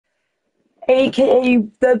aka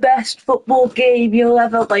the best football game you'll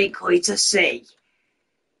ever likely to see.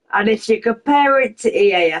 And if you compare it to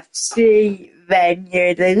EAFC, then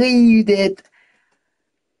you're deluded.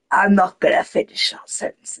 I'm not going to finish that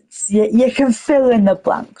sentence. You can fill in the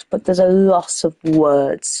blanks, but there's a lot of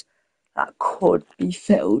words that could be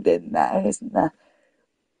filled in there, isn't there?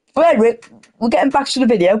 But anyway, we're getting back to the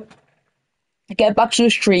video, getting back to the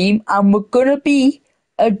stream, and we're going to be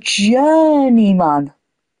a journeyman.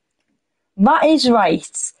 That is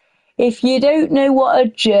right. If you don't know what a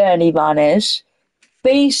journeyman is,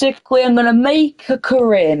 basically I'm going to make a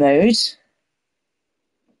career mode.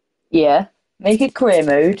 Yeah, make a career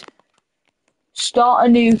mode. Start a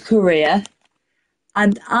new career.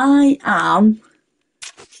 And I am,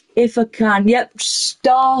 if I can,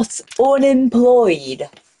 start unemployed.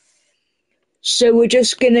 So we're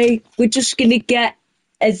just gonna get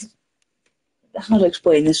as, how to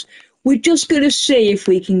explain this? We're just gonna see if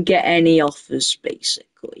we can get any offers,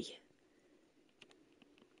 basically.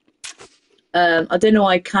 I don't know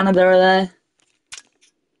why Canada are there.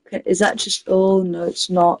 Is that just? Oh no, it's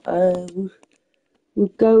not. We'll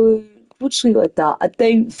go. We'll just leave it like that. I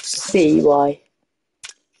don't see why.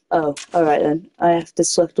 Oh, all right then. I have to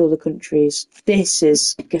select all the countries. This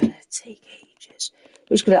is gonna take ages. I'm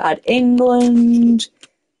just gonna add England.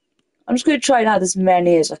 I'm just gonna try and add as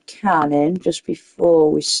many as I can in just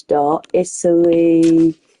before we start.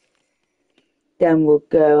 Italy. Then we'll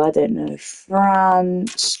go, I don't know,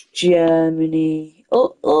 France, Germany,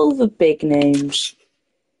 all the big names.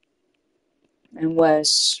 And where's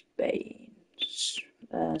Spain?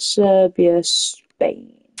 Serbia,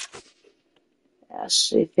 Spain. I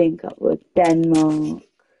think that were Denmark,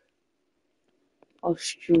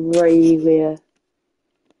 Australia,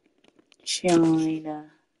 China,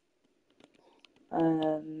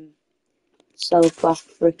 South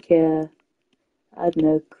Africa, I don't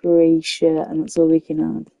know, Croatia, and that's all we can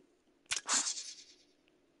add.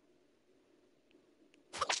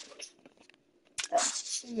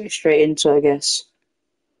 Go straight into it, I guess.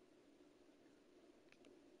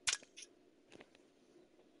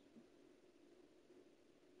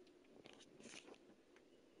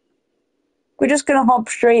 We're just gonna hop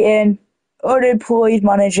straight in, unemployed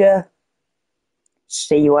manager,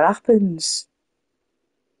 see what happens.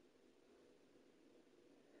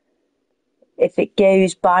 If it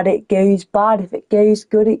goes bad, it goes bad. If it goes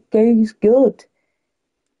good, it goes good.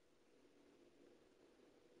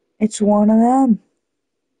 It's one of them.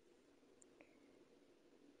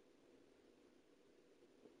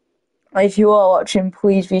 If you are watching,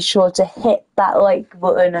 please be sure to hit that like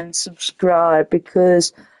button and subscribe,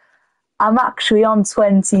 because I'm actually on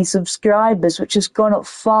 20 subscribers, which has gone up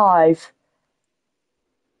 5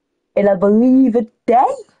 in, I believe, a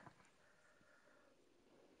day.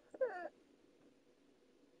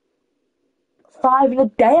 5 in a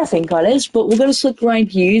day, I think that is. But we're going to select Ryan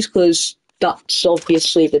Hughes because that's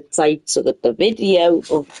obviously the title of the video,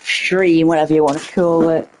 or stream, whatever you want to call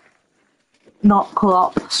it. Not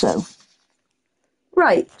co-op, so.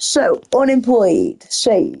 Right, so, unemployed,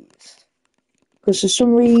 save. Because for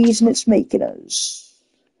some reason it's making us.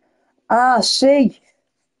 Ah, see.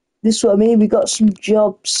 This is what I mean, we got some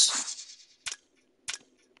jobs.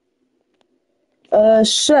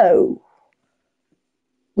 So,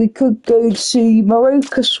 we could go to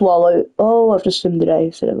Morocco Swallow. Oh, I've just simmed today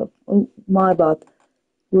instead of. Oh, my bad.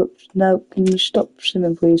 Whoops. No, can you stop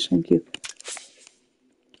simming, please? Thank you.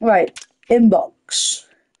 Right, inbox.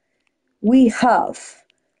 We have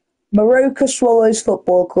Morocco Swallows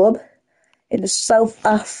Football Club in the South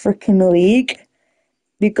African League.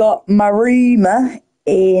 We got Maruma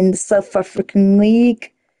in the South African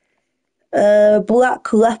League.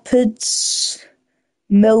 Black Leopards,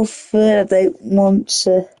 Milford. I don't want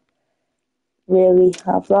to really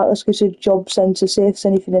have that. Let's go to Job Centre, see if there's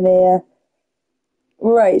anything in here.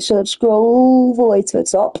 Right, so let's scroll all the way to the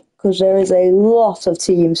top, because there is a lot of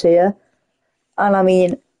teams here. And I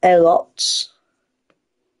mean, a lot.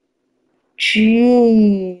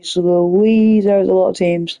 Jeez Louise, there's a lot of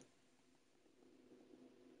teams.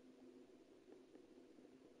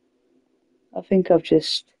 I think I've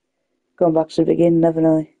just gone back to the beginning, haven't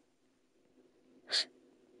I?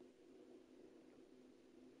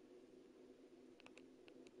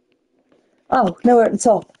 Oh, no, we're at the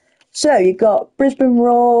top. So, you got Brisbane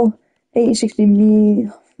Roar, 8060 me.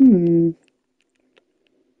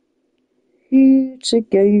 Who to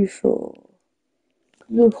go for?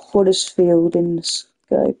 The Huddersfield in the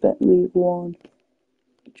Sky Bet League 1.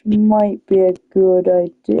 Which might be a good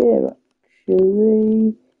idea,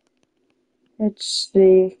 actually. Let's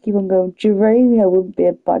see. Keep on going. Girona wouldn't be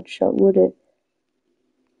a bad shot, would it?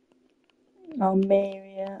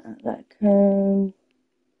 Almeria, Atletico.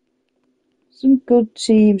 Some good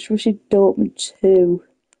teams. Russia Dortmund too.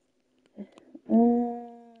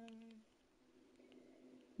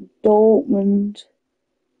 Dortmund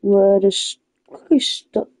were probably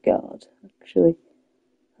Stuttgart actually.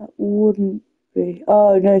 That wouldn't be.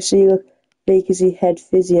 Oh no, see look, vacancy head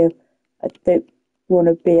physio. I don't want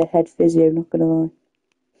to be a head physio. Not gonna lie.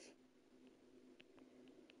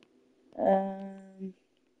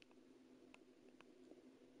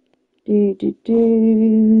 Do.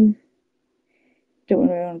 Don't want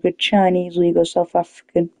to be on a good Chinese league or South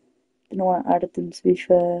African. Don't know why I added them to be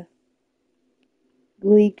fair.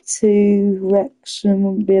 League 2, Wrexham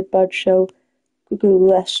wouldn't be a bad show. Could go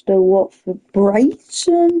Leicester, Watford,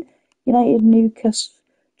 Brighton, United, Newcastle.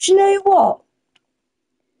 Do you know what?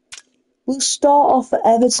 We'll start off at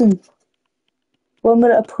Everton. Well, I'm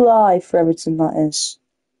going to apply for Everton, that is.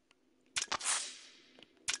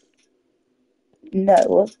 No,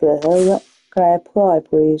 what the hell? Can I apply,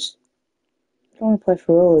 please? I don't want to apply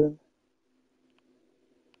for all of them.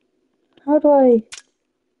 How do I...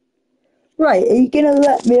 Right, are you going to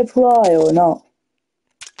let me apply or not?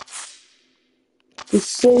 Because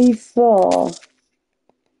so far,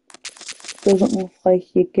 doesn't look like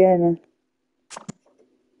you're gonna.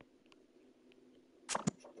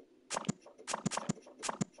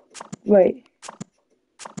 Wait.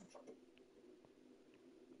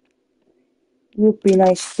 It would be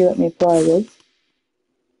nice if you let me apply with.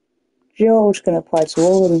 Joe's going to apply to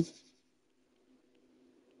all of them.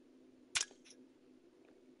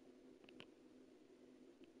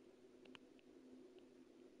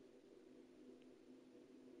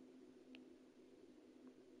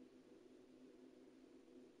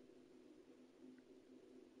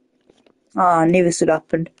 Ah, I knew this would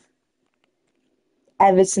happen.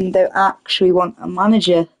 Everton don't actually want a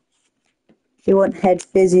manager. They want head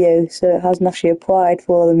physio, so it hasn't actually applied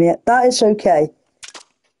for them yet. That is okay.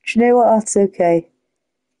 Do you know what? That's okay.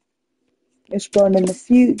 It's one in the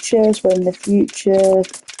future, it's one in the future.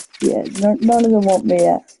 Yeah, none of them want me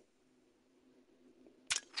yet.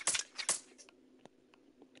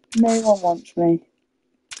 No one wants me.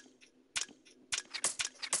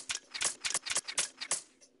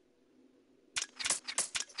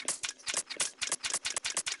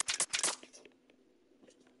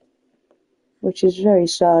 Which is very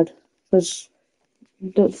sad, because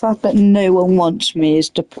the fact that no one wants me is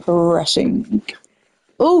depressing.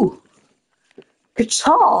 Oh!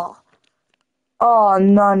 Guitar! Oh,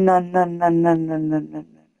 no, no, no, no, no, no, no, no, no.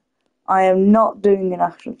 I am not doing a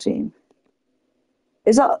national team.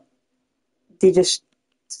 Is that... They just...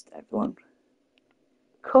 Everyone.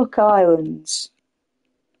 Cook Islands.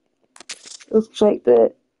 Looks like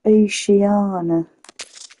the Oceania.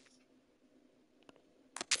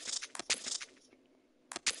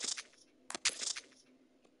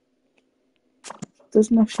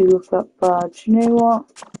 Doesn't actually look that bad. Do you know what?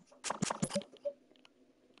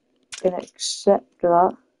 I'm gonna accept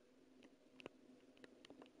that.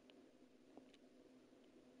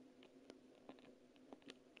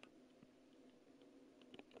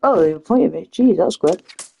 Oh, they appointed me. Geez, that's good.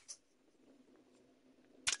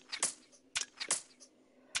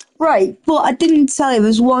 Right, but I didn't tell you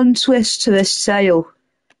there's one twist to this sale.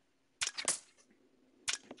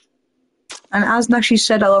 And it hasn't actually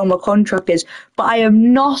said how long my contract is, but I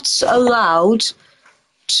am not allowed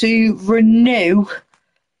to renew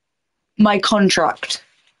my contract.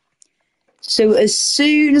 So as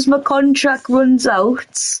soon as my contract runs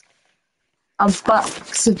out, I'm back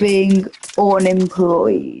to being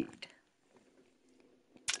unemployed.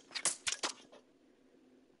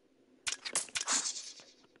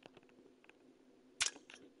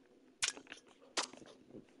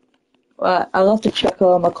 I'll have to check how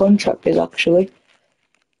long my contract is actually.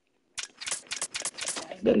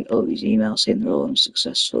 I'm getting all these emails saying they're all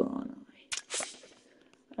unsuccessful, aren't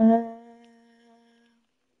I?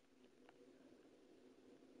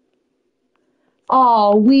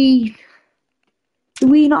 Do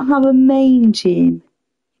we not have a main team?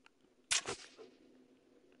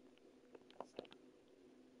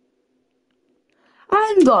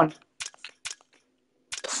 Hang on.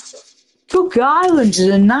 Cook Islands is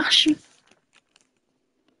a national.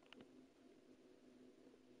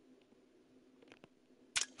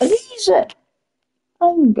 Are these it?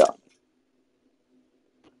 Hang on.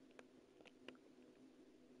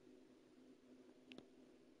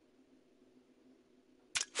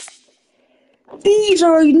 These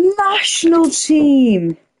are a national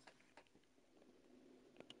team.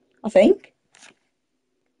 I think.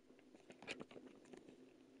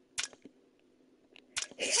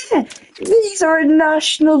 Yeah, these are a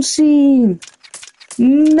national team.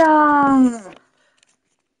 Nah,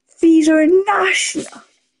 these are national.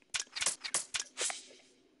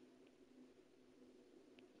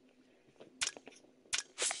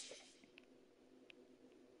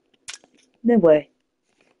 No way.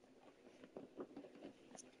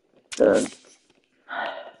 Uh,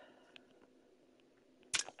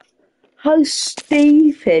 how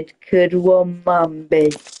stupid could one man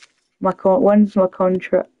be? When's my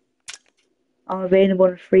contract? I'm available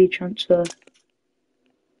on a free transfer.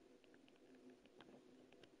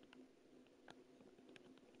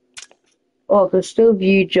 Oh, I can still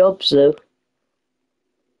view jobs though.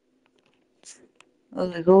 Oh,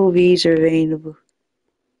 like all these are available.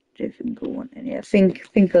 Don't think I want any. I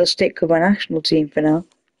think I'll stick with my national team for now.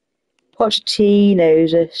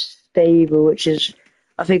 Pochettino's a stable, which is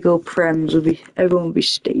I think everyone will be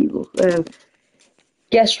stable.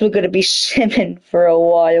 Guess we're gonna be simming for a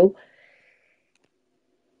while,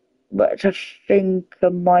 but I think I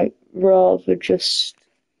might rather just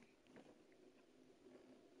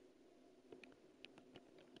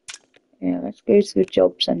let's go to the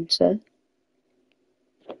job centre.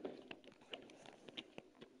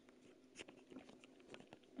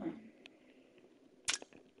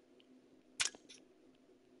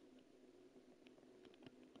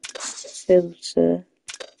 Filter.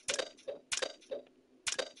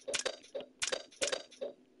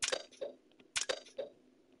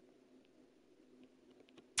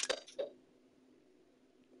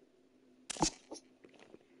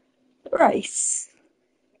 Right.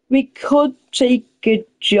 We could take a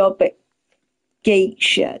job at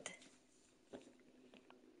Gateshed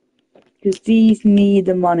because these need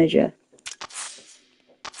a manager.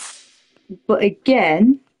 But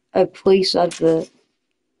again, a police advert.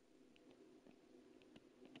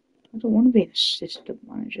 I don't want to be an assistant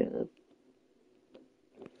manager though.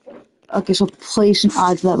 Okay, so place an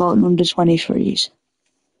advert about an under 23s.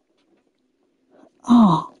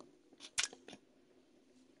 Oh,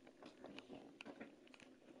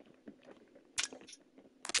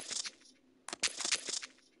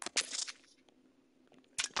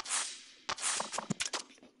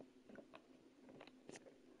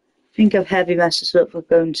 I think I've heavy messed this up for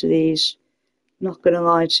going to these. Not gonna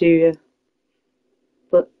lie to you,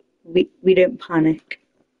 but we don't panic.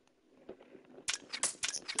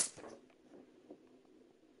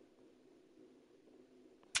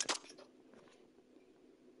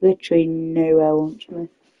 Literally nowhere wants me.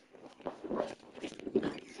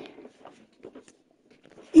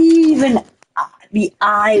 Even the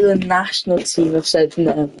Ireland national team have said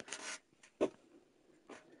no. Do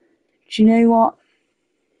you know what?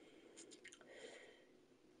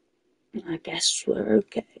 I guess we're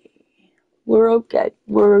okay. We're okay.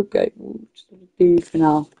 We're okay. We'll just do for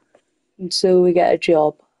now until we get a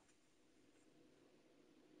job.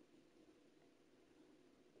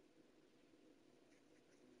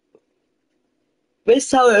 This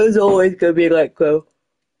time it was always gonna be let go.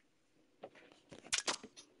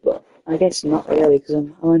 But I guess not really because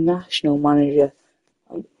I'm a national manager.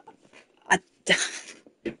 I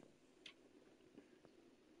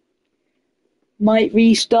might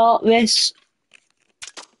restart this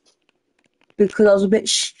because I was a bit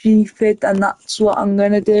stupid and that's what I'm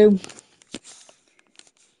gonna do.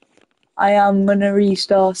 I am gonna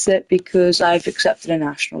restart it because I've accepted a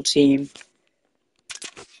national team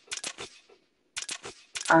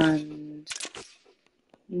and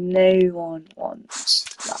no one wants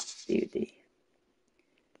that beauty.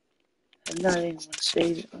 And I don't even want to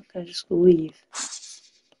save it, I can just leave.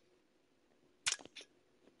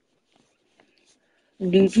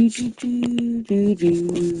 Do do do do do do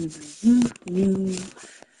do.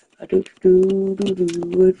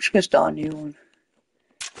 We're just gonna start a new one.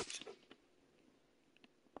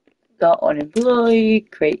 Got unemployed,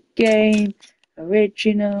 create game,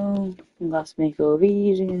 original, let's make all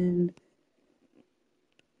these in.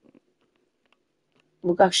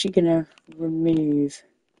 We're actually gonna remove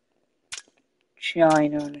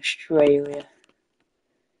China and Australia.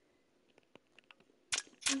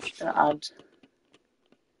 I'm just gonna add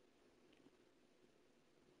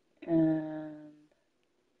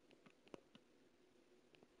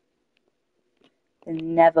the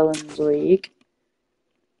Netherlands League.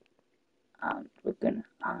 And we're gonna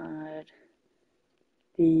add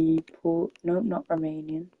no, not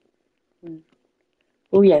Romanian.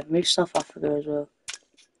 Oh yeah, move South Africa as well.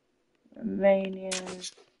 Romania.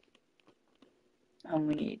 And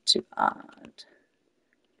we need to add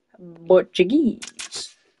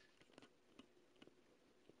Portuguese.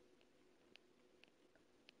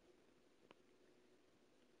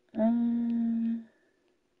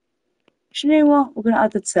 Do you know what? We're gonna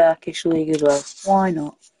add the Turkish league as well. Why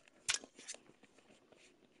not?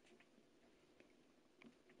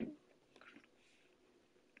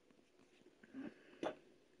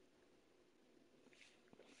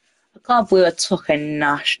 can't believe I took a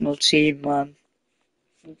national team, man.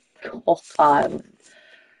 Cock Island.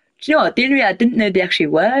 Do you know what? The only way I didn't know they actually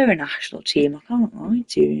were a national team. I can't lie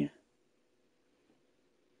to you.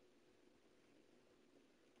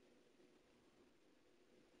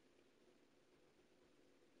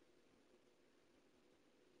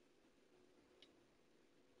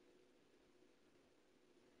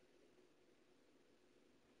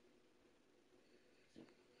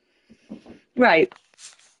 Right.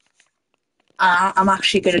 I'm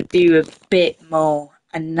actually going to do a bit more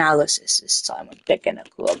analysis this time when picking a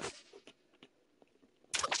club.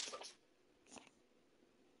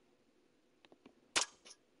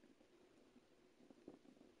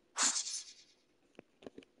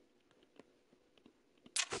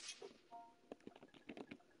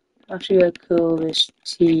 Actually, going to call this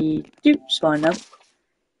T2 so I know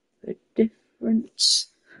the difference.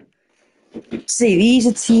 See, these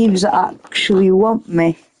are teams that actually want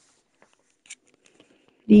me.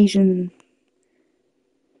 These and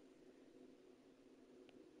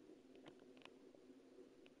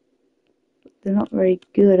they're not very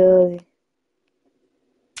good, are they?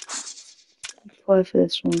 Apply for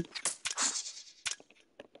this one.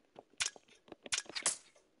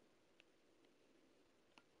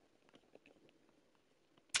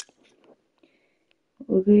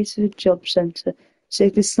 We'll go to the job centre. See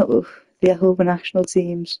if it's not with the other national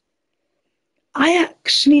teams.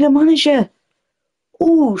 Ajax need a manager.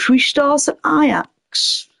 Oh, should we start at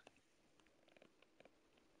Ajax?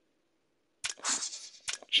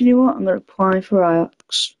 Do you know what? I'm going to apply for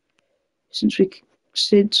Ajax.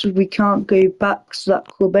 Since we can't go back to that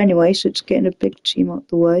club anyway, so it's getting a big team out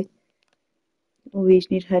the way. All these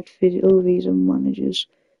need head physio. All these are managers.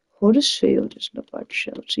 Huddersfield is not bad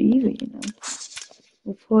shout either, you know.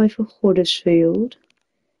 We'll apply for Huddersfield.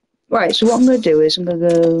 Right, so what I'm going to do is I'm going to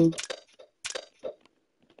go...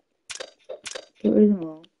 Get rid of them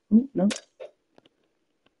all. Oh, no.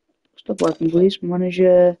 Stop working, please.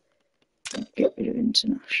 Manager. Get rid of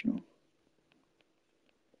international.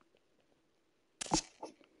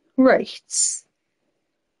 Right.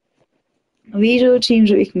 These are the teams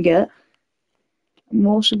that we can get. I'm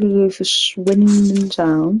also going to go for Swindon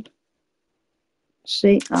Town.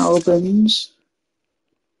 St Albans.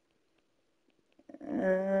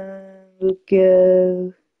 We'll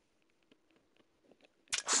go...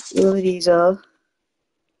 Whatever these are.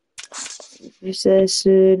 Vitesse,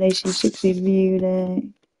 1860 Munich,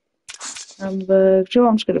 Hamburg. Do you know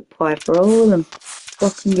what? I'm just going to apply for all of them.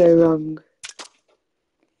 What can go wrong?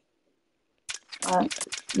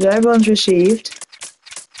 So everyone's received.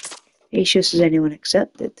 It's just has anyone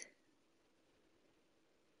accepted.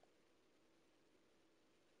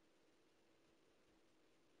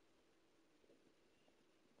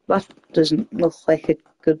 That doesn't look like a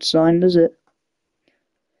good sign, does it?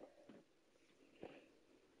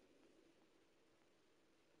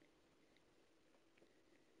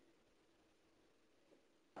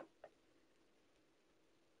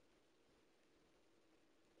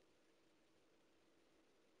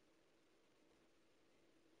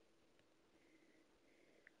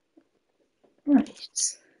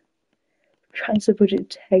 Right. Transfer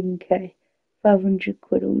budget 10k. 500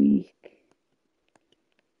 quid a week.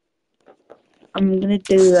 I'm gonna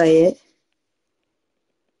delay it.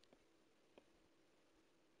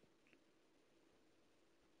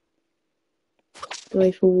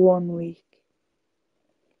 Delay for 1 week.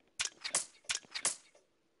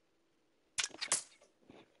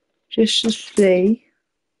 Just to see.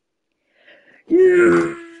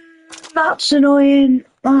 That's annoying.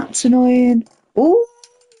 That's annoying. Ooh.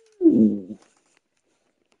 Ooh.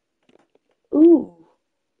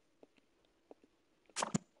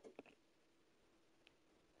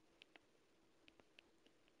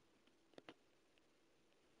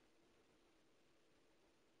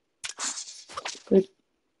 Good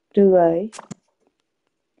delay.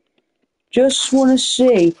 Just want to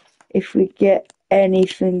see if we get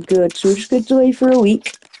anything good. So we're just going to delay for a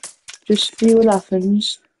week. Just see what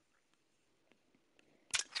happens.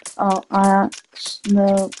 Oh, Ajax.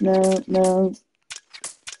 No, no, no.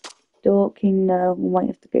 Dorking, no. We might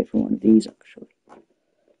have to go for one of these, actually.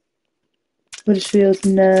 Huddersfield,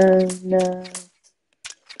 no, no.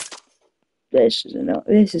 This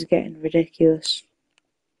is getting ridiculous.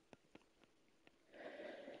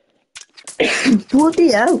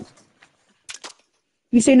 Bloody hell.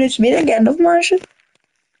 You say no to me, then get enough margin.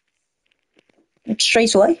 It's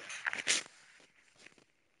straight away.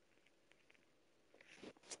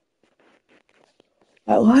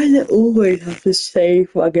 Why do they always have to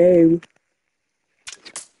save my game?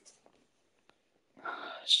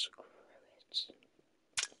 Screw it.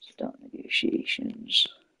 Start negotiations.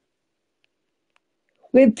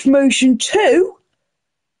 With promotion 2?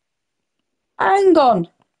 Hang on.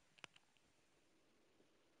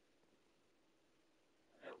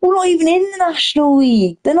 We're not even in the National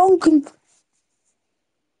League. They're not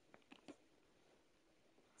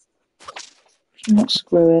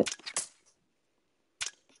screw it.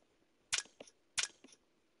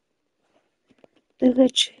 They're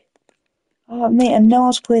literally... Oh, mate, I know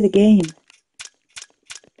how to play the game.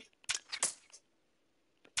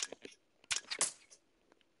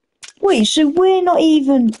 Wait, so we're not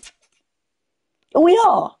even... Oh, we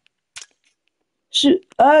are? So,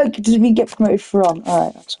 does it mean get promoted from?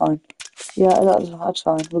 Alright, that's fine. Yeah, that's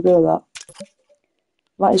fine. We'll go with that.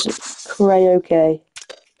 That is cray-okay.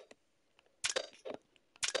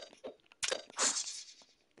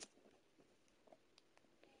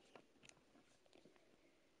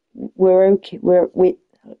 We're okay. Right,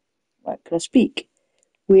 can I speak?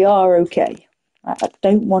 We are okay. I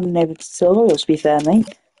don't want to know the tutorials, to be fair, mate.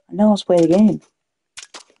 I know how to play the game.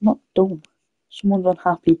 I'm not dumb. Someone's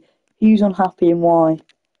unhappy. Who's unhappy and why?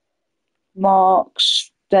 Mark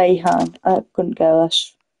Stahan. I couldn't care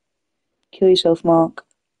less. Kill yourself, Mark.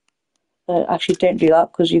 Actually, don't do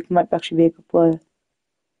that because you might actually be a good player.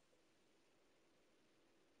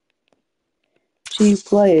 2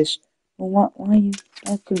 players. Well, why are you?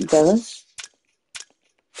 I couldn't care less.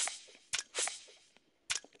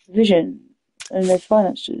 Vision and their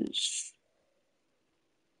finances.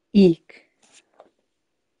 Eek.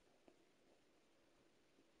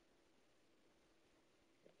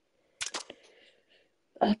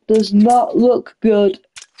 That does not look good.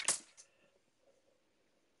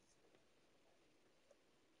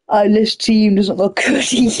 This team doesn't look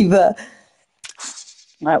good either.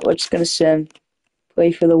 Right, we're just gonna sim.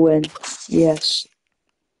 Play for the win. Yes.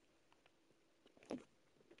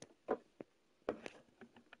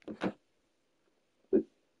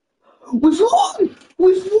 We've won!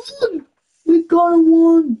 We've won! We've got a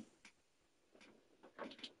won!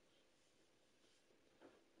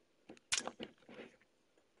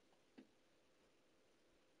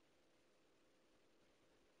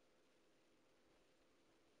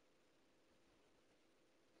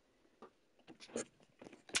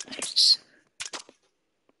 Nice.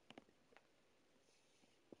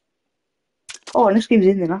 Oh, and this game's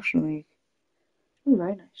in the National League. Oh,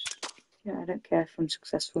 very nice. Yeah, I don't care if I'm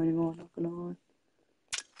successful anymore, I'm not gonna lie.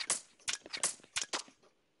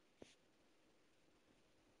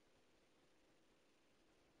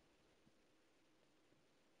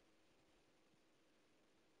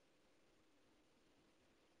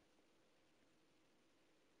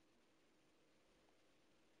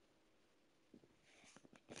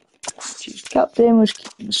 Choose captain, we'll just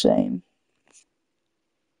keep it the same.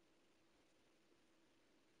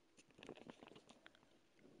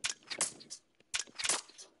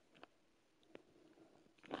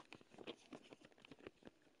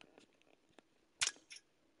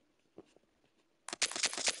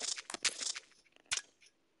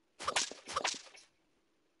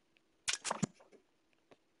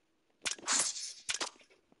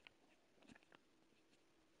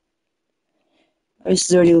 This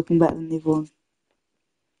is already looking better than the other one.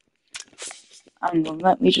 Hang on,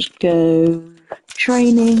 let me just go.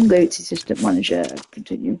 Training, go to assistant manager,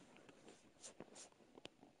 continue.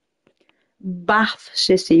 Bath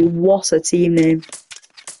City, what a team name.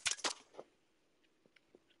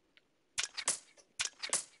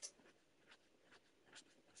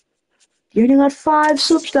 You only had 5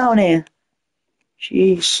 subs down here.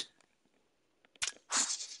 Jeez.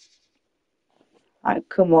 Alright,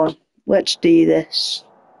 come on. Let's do this.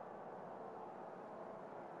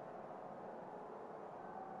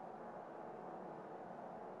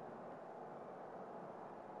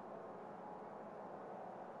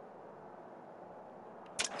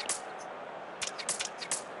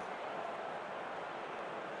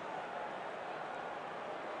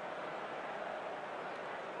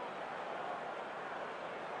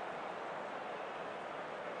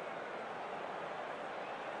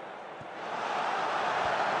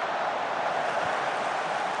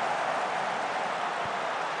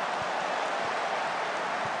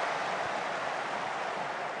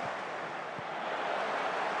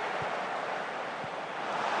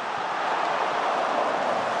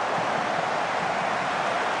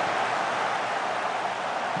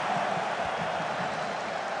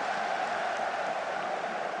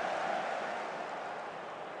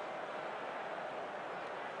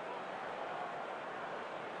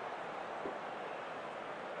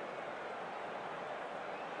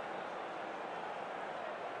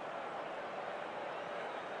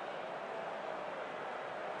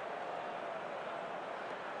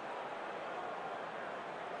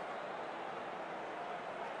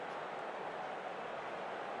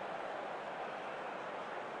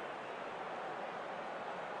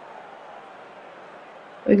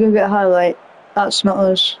 We go get a highlight. That's not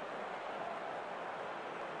us.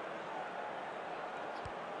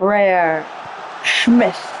 Rare.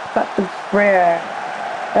 Smith. Back to Rare.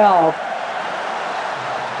 Oh.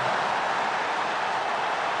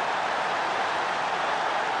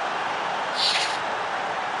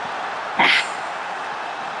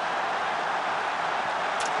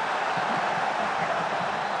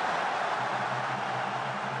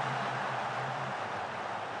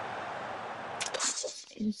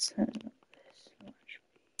 Is that this much?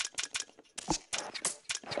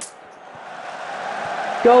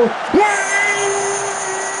 Go. Yes!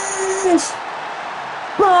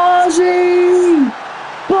 Ballsy!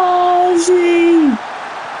 Ballsy!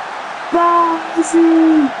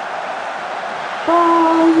 Ballsy!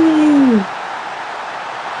 Ballsy!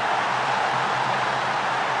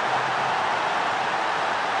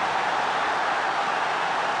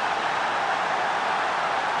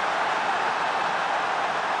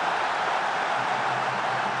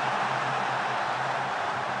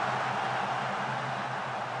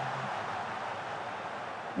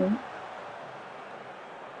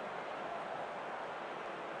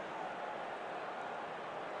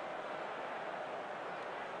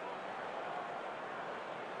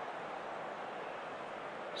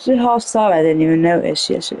 It's a half time, I didn't even notice.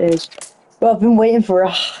 Yes, it is. But I've been waiting for a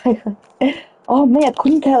highlight. Oh, mate, I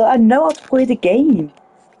couldn't tell. I know how to play the game.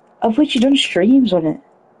 I've literally done streams on it.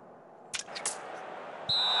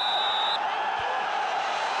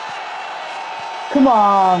 Come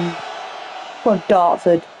on. Come on,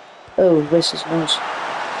 Dartford. Oh, this is nice.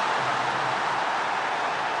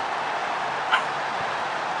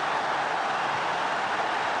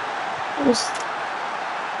 It was...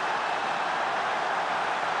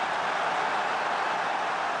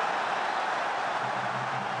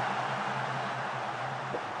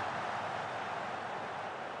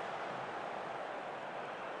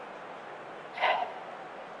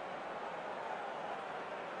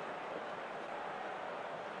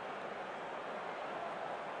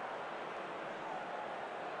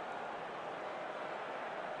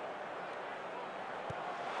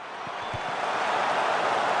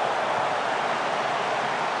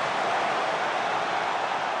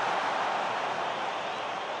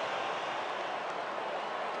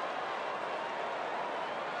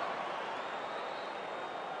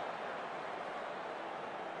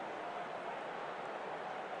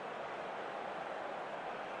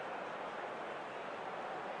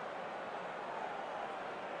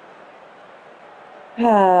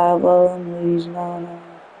 Ah, well, I'm losing now.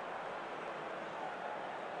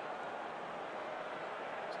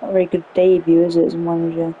 It's not a very good debut, is it, as a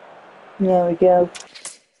manager? There we go.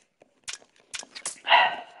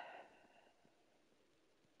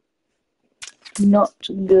 Not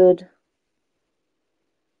good.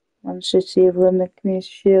 Man City have won the Community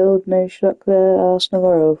Shield, no shock there. Arsenal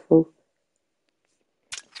are awful.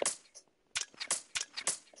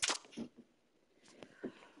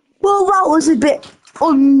 Well, that was a bit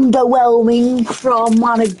underwhelming from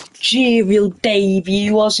managerial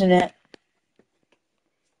debut, wasn't it?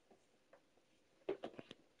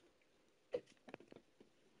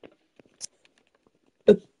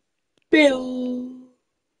 A Bill.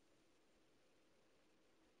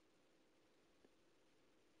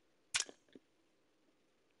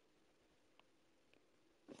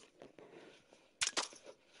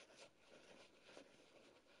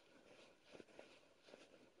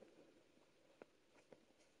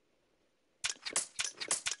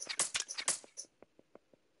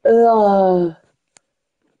 Do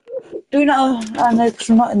you know? I know because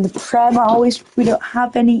we're not in the Prem. We don't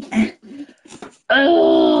have any.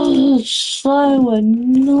 So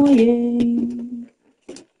annoying.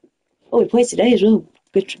 Oh, we play today as well.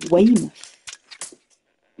 Good Weymouth.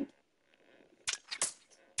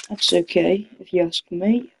 That's okay, if you ask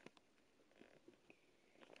me.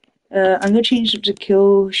 I'm going to change it to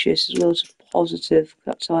cautious as well as positive.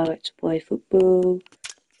 That's how I like to play football.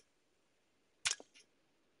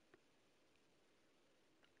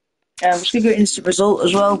 I'm just going to go instant result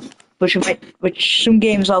as well, which some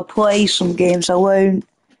games I'll play, some games I won't.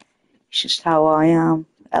 It's just how I am.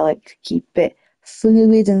 I like to keep it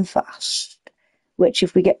fluid and fast. Which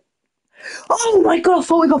if we get... Oh my god, I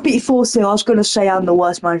thought we got beat 4-2. I was going to say I'm the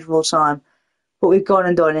worst manager of all time. But we've gone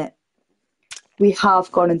and done it. We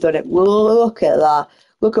have gone and done it. Look at that.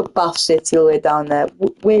 Look at Bath City all the way down there.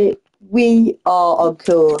 We are on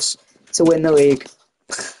course to win the league.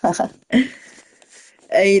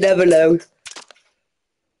 You never know.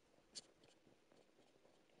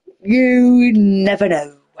 You never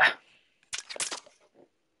know.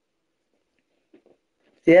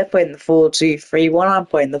 Yeah, playing the 4-2-3-1. I'm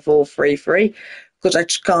playing the 4-3-3. because I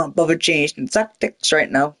just can't bother changing tactics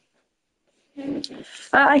right now.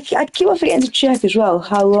 I keep on forgetting to check as well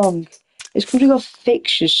how long. It's because we got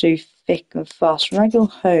fixtures so thick and fast. When I go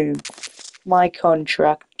home, my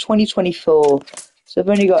contract 2024, so I've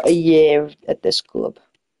only got a year at this club,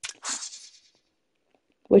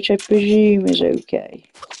 which I presume is okay.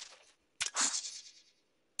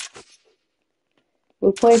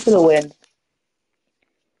 We'll play for the win.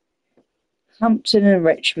 Hampton and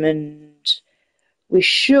Richmond. We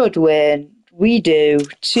should win. We do.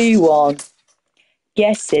 2-1.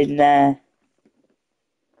 Get in there.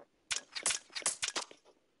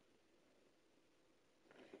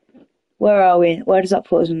 Where are we? Where does that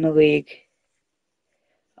put us in the league?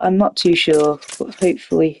 I'm not too sure, but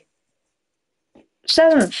hopefully.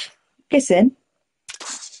 7th. Get in.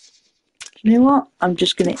 You know what?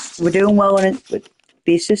 We're doing well on it.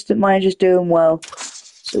 The assistant manager's doing well.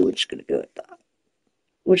 So we're just gonna go with that.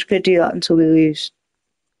 We're just gonna do that until we lose.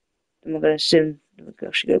 Then we're gonna sim. We're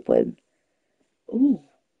actually gonna play them. Ooh.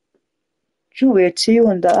 Do you know, we're 2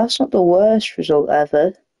 under. That's not the worst result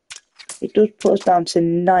ever. It does put us down to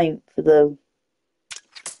 9th, though.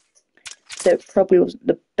 So it probably wasn't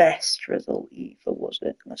the best result either, was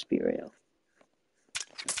it? Let's be real.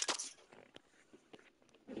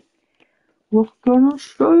 We're gonna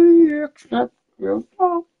say that you're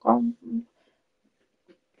welcome.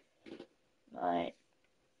 Right.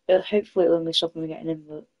 Hopefully it'll only stop me getting in,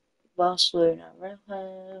 but Barcelona, Real.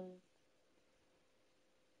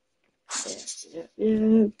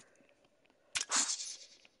 Yeah.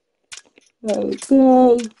 There we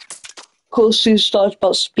go. Close to start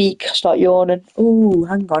about speak, start yawning. Ooh,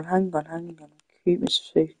 hang on. Keep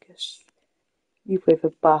us focused. You play for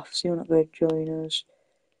Baths, you're not going to join us.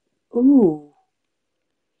 Ooh,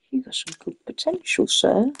 you got some good potential,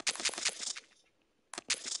 sir.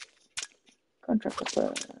 Contract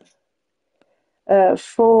offer.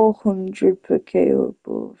 400 per K or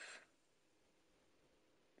above.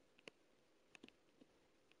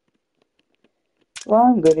 Well,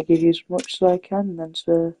 I'm going to give you as much as I can then,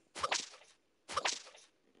 sir.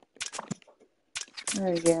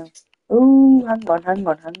 There we go. Oh, hang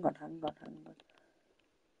on.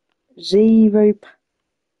 0.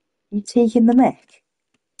 You taking the mech?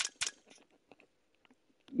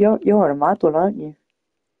 You're a mad one, aren't you?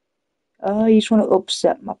 Oh, you just want to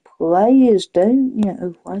upset my players, don't you?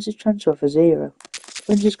 Oh, why is his transfer for 0?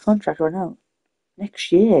 When's his contract run out?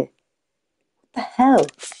 Next year. What the hell?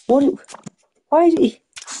 Why is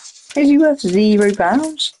he worth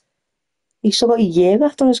 £0? He's still got a year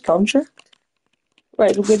left on his contract.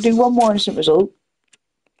 Right, we're going to do one more instant result.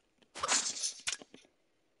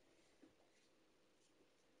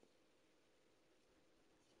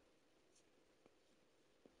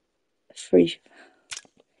 3.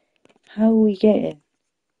 How are we getting?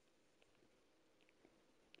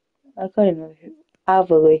 I can't even remember who.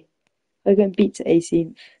 Averley. We're getting beat to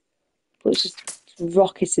 18th. But it's just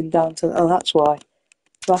rocketing down to. Oh, that's why.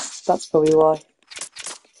 That's probably why.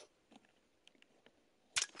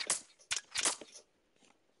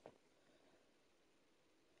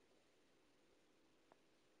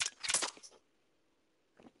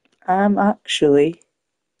 I'm actually.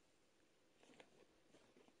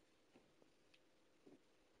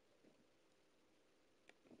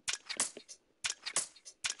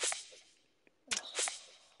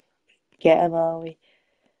 Get him, are we?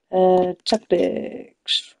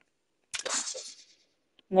 Tactics.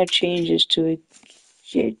 No changes to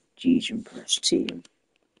a G's Press team.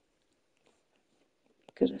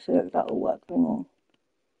 Because I feel like that'll work more.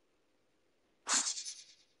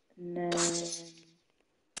 And then.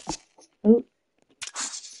 Oh.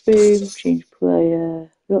 Boom. Change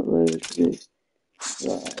player. Got loads to do.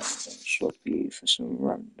 Right. Swap you for some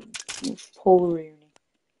random. Paul Rooney.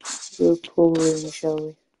 Go Paul Rooney, shall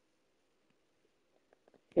we?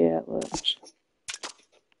 Yeah, it works.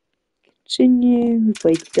 Continue. We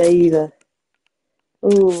play Dava.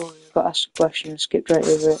 Oh, I've got to ask a question. Skipped right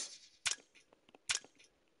over it.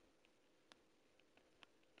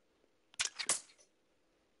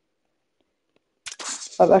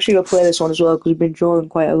 I've actually got to play this one as well because we've been drawing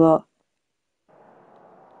quite a lot.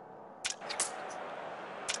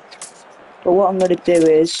 But what I'm going to do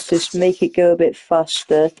is just make it go a bit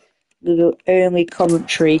faster. The only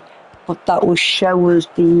commentary, but that will show us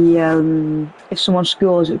the if someone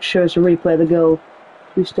scores, it shows the replay of the goal.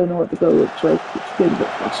 We still know what the goal looks like. It's going a bit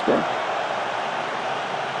faster.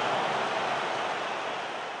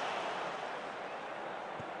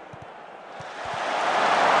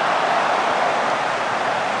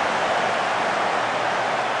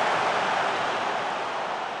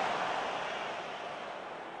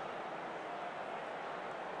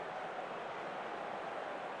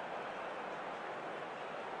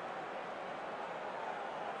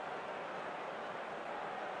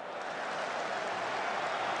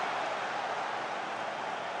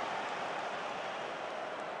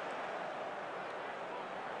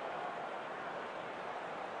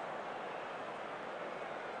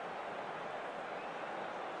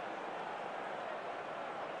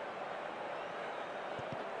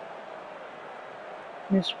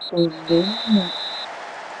 This was in.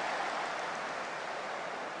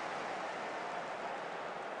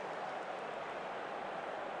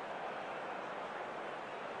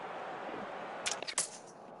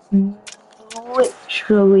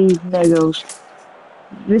 Literally meadows.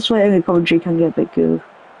 This way only commentary can get a bit good.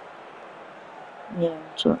 Yeah,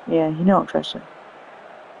 so yeah, you know what I'm trying to say.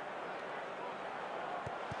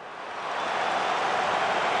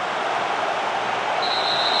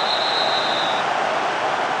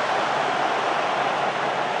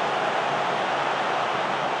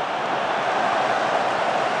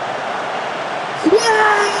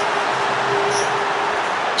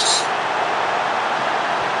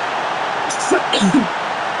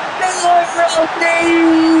 Miller Rodney!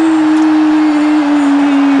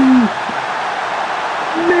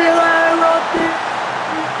 Miller Rodney!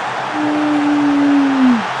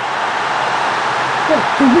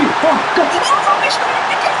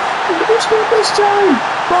 Who scored this time?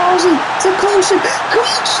 Barnsley to Coulson.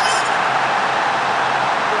 Coulson!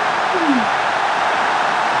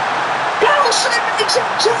 Coulson makes it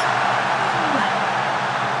two!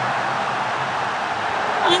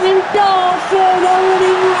 And Darford are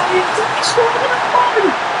running right into the scored another one!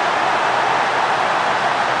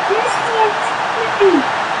 Miller Rodney!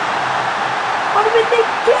 I'm in the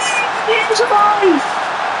game of his life!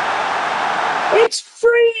 It's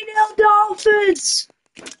 3-0 Dartfords!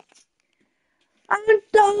 And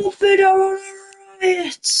Dartford are on a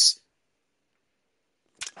riot!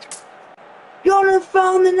 Gonna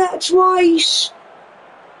found the net twice!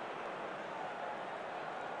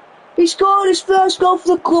 He scored his first goal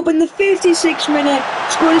for the club in the 56th minute,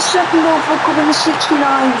 scored his second goal for the club in the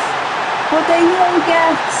 69th. But they will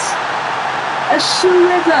get a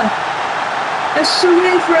sliver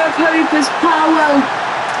of hope as Powell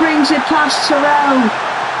brings it past Terrell.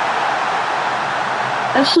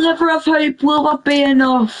 A sliver of hope, will that be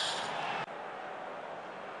enough?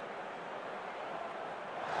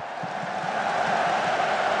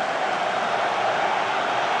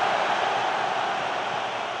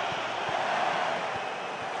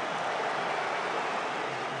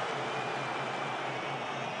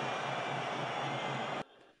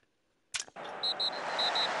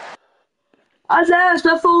 And there's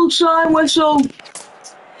the full time whistle.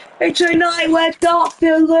 It's a night where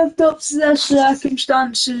Dartfield lived up to their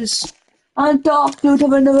circumstances. And Dartfield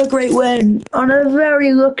have another great win on a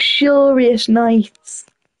very luxurious night.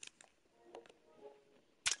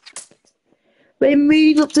 They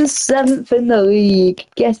move up to 7th in the league.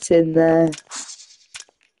 Get in there.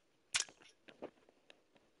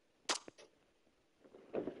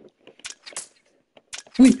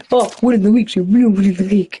 We are winning the league, so we're winning the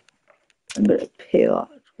league. I'm gonna appeal.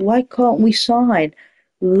 Why can't we sign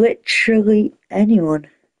literally anyone?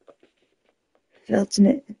 Felt in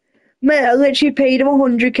it. Mate, I literally paid him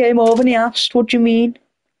 100k more than he asked. What do you mean?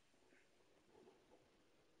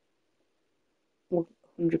 Well,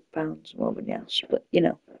 £100 more than he asked, but you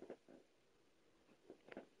know.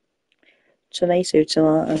 Tomato.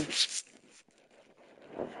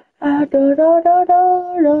 Ah, da da da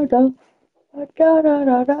da da da. Da da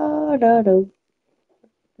da da da da.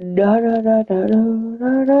 Da da da da da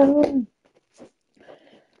da da.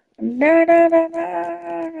 Na na na na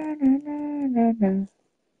na na na na.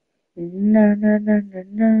 Na na na na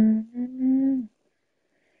na na.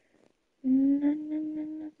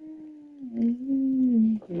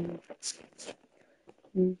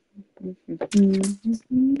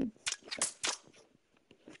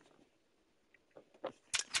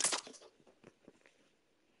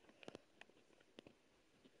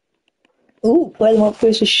 Oh, Belmont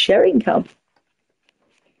versus Sheringham.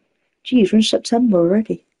 Geez, we're in September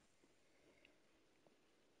already.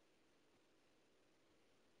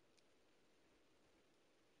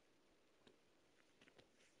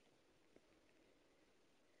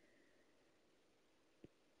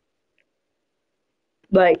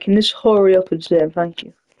 Right, can this hurry up and say thank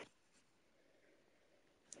you?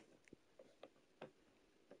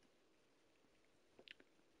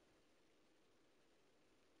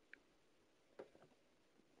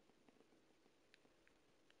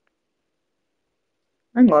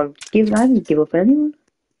 Hang on, I didn't give up anyone.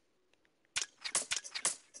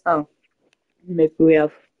 Oh, maybe we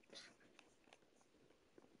have.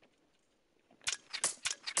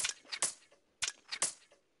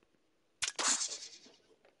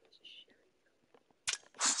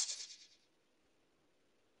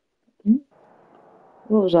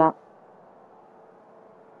 What was that?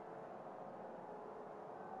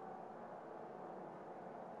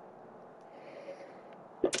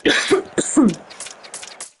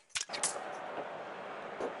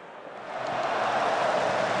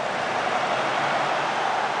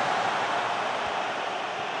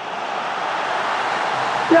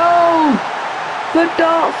 No! For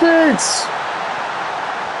Dartford!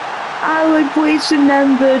 Allen plays to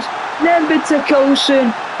Nembert. Nembert to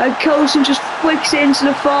Coulson. And Coulson just flicks it into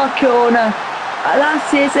the far corner.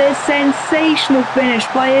 That is a sensational finish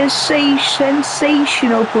by a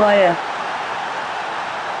sensational player.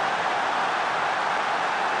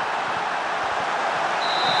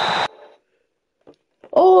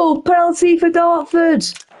 Oh, penalty for Dartford.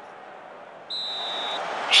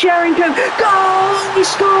 Sheringham, goal! He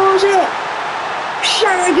scores it!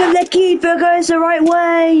 Sheringham, the keeper, goes the right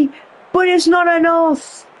way, but it's not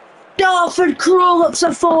enough. Dartford crawl up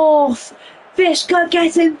to fourth. This could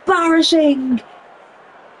get embarrassing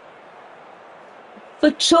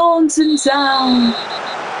for Taunton Town.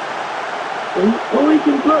 Oh, he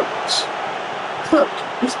can cooked. Cooked.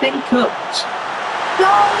 It's been cooked.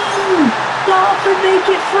 Goal! Dartford make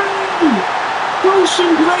it free.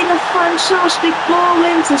 Coulson played a fantastic ball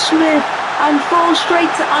into Smith and falls straight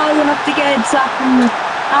to Allen after getting tackled,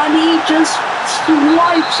 and he just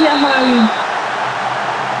swipes it home.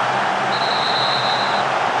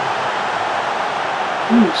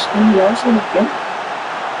 Somebody else in again.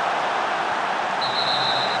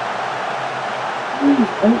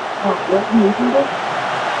 Let me do that.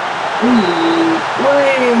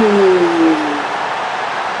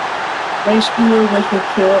 Nice goal, nice one,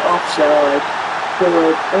 short offside.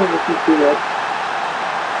 Good, keep good.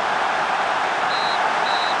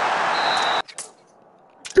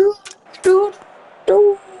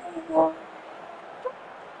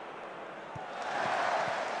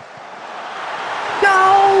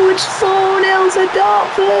 No, it's 4-0 to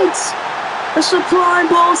Dartford. A supply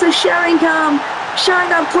ball to Sheringham.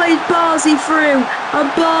 Sheringham plays Barzi through,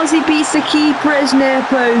 and Barzi beats the keeper at his near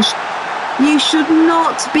post. You should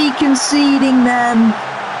not be conceding them.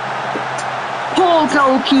 Poor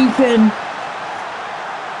goalkeeping.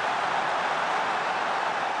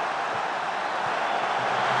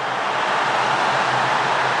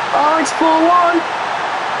 Oh, it's 4-1.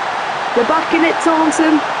 They're back in it,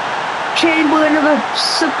 Taunton. Chamberlain of a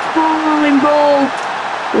supreme ball.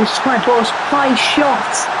 This kind of high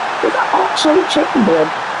shot. Was that Oxley Chamberlain?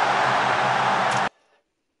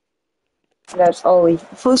 That's Ollie.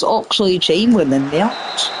 First Oxley Chamberlain in the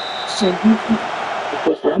out. So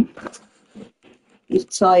he's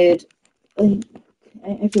tired.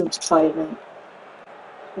 Everyone's tired now.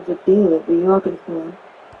 Have a deal that we are going to come on.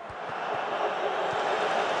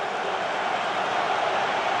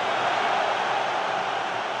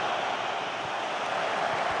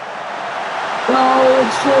 Oh,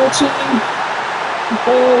 it's 4-2. The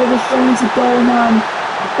ball was thrown to goalman.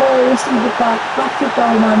 The ball was to the back to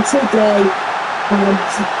goalman today. And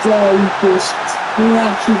today just he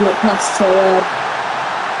actually got past to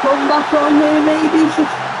come back on here maybe for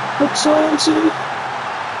Taunton.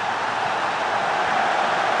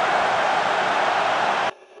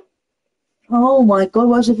 Oh my god,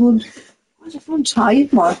 why's everyone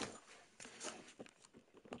tired, man?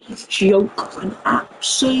 Joke, an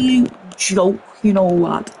absolute joke, you know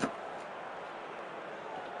what?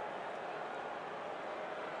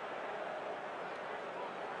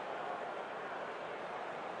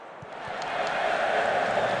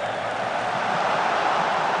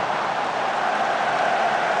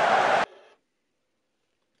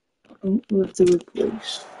 Oh, we'll have to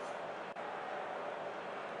replace.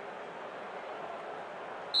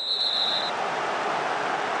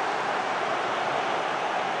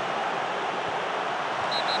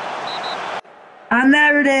 And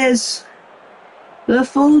there it is, the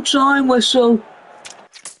full-time whistle.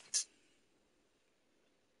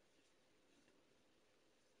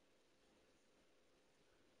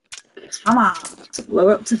 Come on,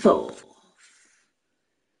 we're up to 4.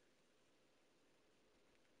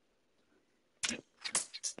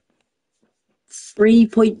 Three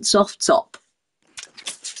points off top.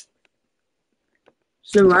 It's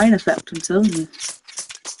the Ryan effect, I'm telling you.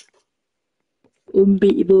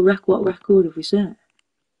 Unbeatable record. What record have we set?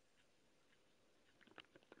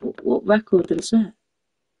 What record did it set?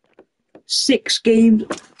 6 games.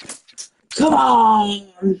 Come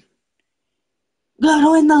on! We're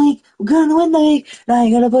gonna win the league. We're gonna win the league. Now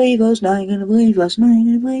you're gonna believe us. Now you're gonna believe us. Now you're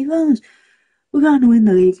gonna believe us. We're gonna win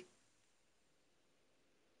the league.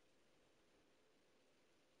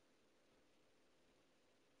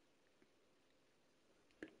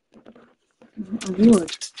 I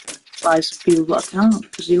would buy some people, but I can't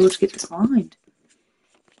because the orders get declined.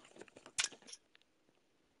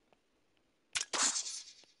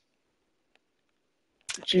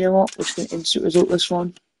 Do you know what? We're just going to instant result this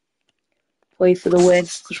one. Play for the win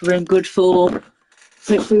because we're in good form.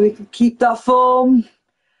 Hopefully we can keep that form.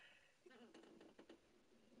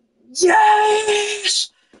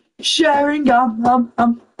 Yes! Sharing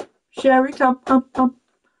sharing Come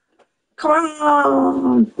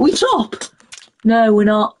on! We top? No, we're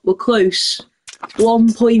not. We're close.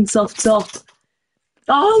 1 point off top.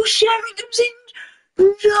 Oh, Sheringham's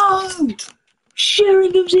injured! No!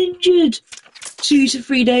 Sheringham's injured! 2 to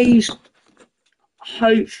 3 days.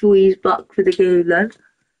 Hopefully he's back for the game then.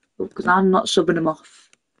 Because I'm not subbing him off.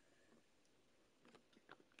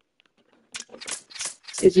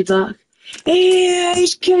 Is he back? Yeah,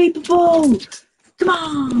 he's capable! Come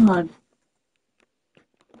on!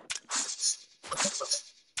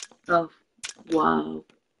 Oh, wow.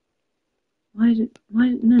 No.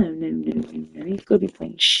 He's got to be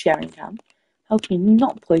playing Sheringham. How can you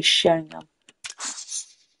not play Sheringham?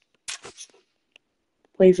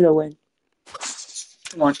 Play for the win.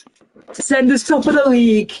 Come on. Send us top of the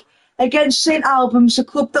league. Against St Albans, a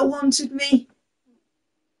club that wanted me.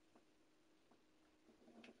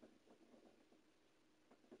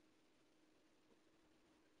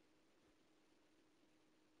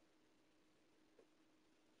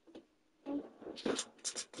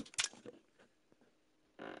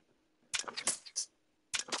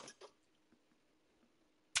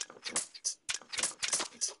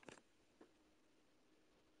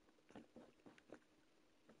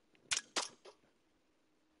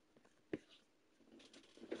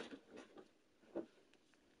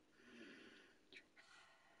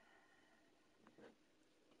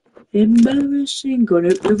 Embarrassing. Go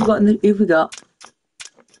on, who we got?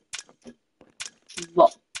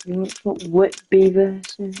 What? You want to put Whitby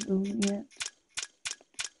versus? Oh, yeah.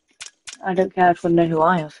 I don't care. I just want to know who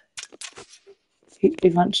I have. Who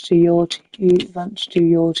advanced to your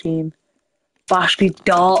team? Bashley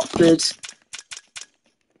Dartford.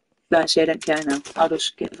 Actually, I don't care now. I'll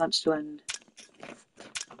just get advanced to end.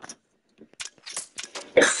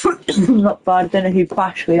 Not bad. I don't know who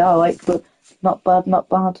Bashley are like, but not bad, not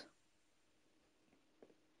bad.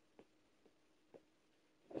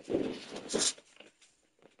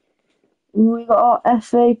 We got our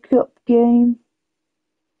FA Cup game.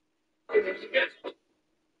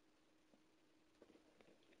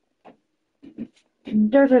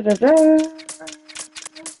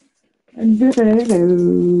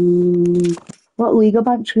 What league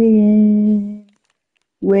are we in?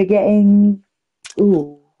 We're getting.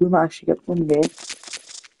 Ooh, we might actually get one game.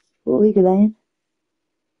 What league are they in?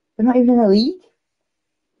 They're not even in a league.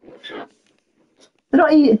 They're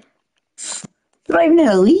not even in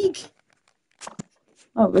a league.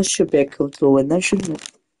 Oh, this should be a comfortable win then, shouldn't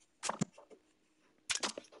it?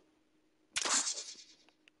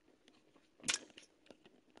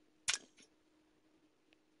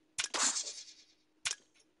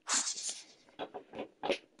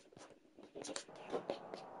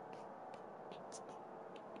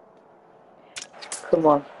 Come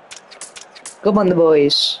on. Come on, the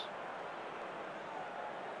boys.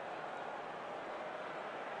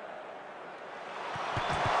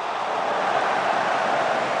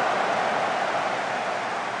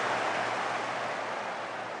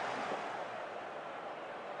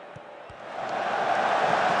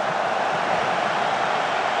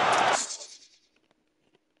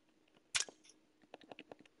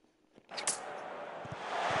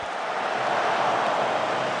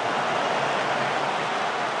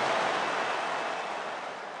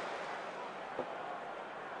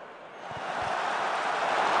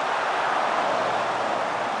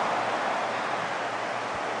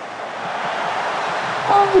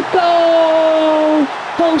 Oh, goal!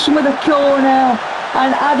 Paulson with a corner,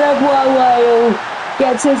 and Adeboawale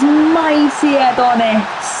gets his mighty head on it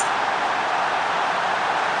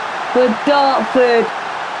for Dartford,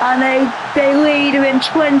 and they lead within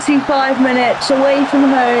 25 minutes away from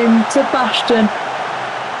home to Baston.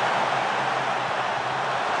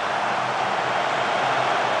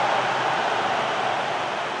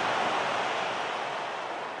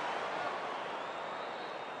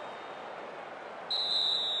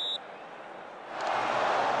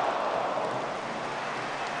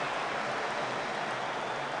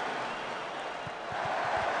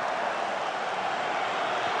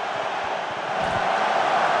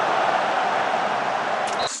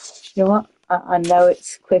 You know what? I know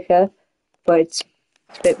it's quicker, but it's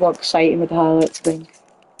a bit more exciting with the highlights thing.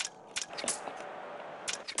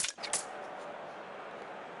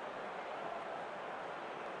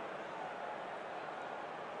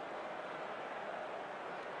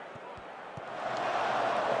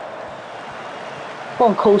 Go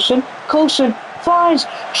on, Coulson. Coulson finds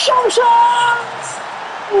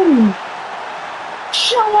Showtime!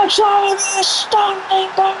 Showtime is standing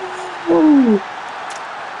goal!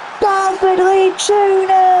 Dartford lead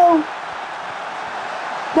 2-0!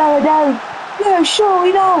 Go. No,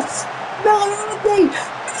 surely not. Miller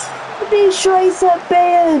Rodney straight at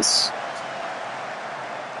Beers.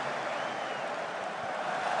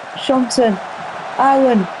 Shonton,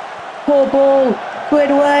 Allen, poor ball,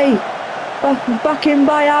 cleared away. Back in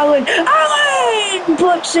by Allen. Allen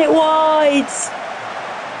puts it wide.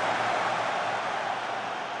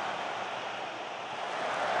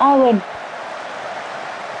 Allen.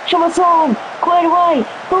 Shamaton, cleared away.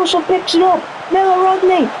 Coulson picks it up. Miller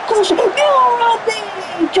Rodney. Coulson. Miller Rodney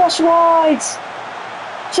just wide.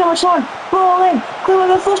 Shamaton, ball in. Clear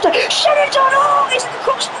with a Foster. Shamaton, oh, he's in the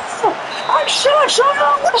crossbar. And Shamaton,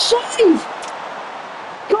 oh, what a save.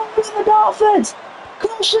 Gone with the Dartford.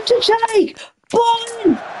 Coulson to take. Ball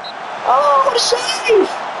in. Oh, what a save.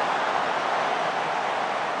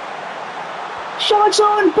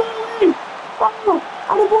 Shamaton, ball in. Oh,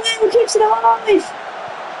 and the boy keeps it alive.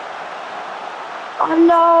 Oh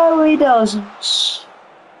no, he doesn't.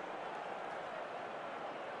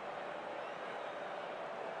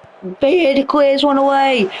 Beard clears one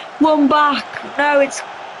away. One back. No, it's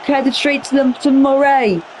headed straight to them to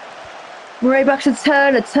Murray. Murray back to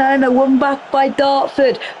Turner. Turner one back by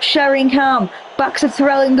Dartford. Sheringham back to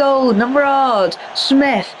Terrell in goal. Numrod.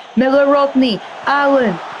 Smith. Miller Rodney.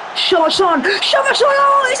 Allen. Shamaton.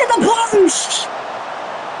 Oh, he's in the post.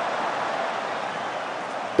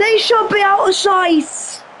 They should be out of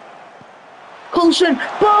sight. Coulson,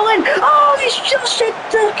 ball in. Oh, he's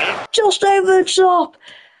just over the top.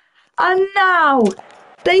 And now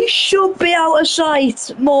they should be out of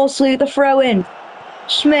sight. Morsley the throw in.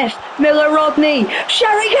 Smith, Miller Rodney,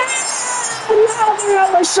 Sheringham. Now they're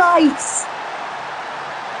out of sight.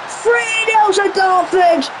 3-0 to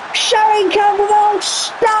Dartford. Sheringham with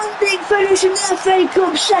outstanding finish in the FA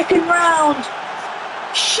Cup second round.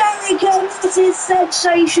 Sheringham, that is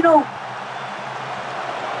sensational.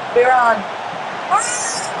 Biran.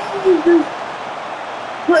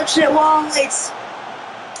 Puts it wide.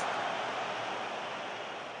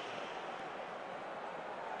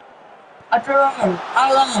 A draw.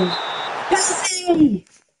 Allen. Penalty.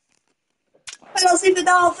 Penalty for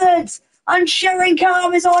Dartford. And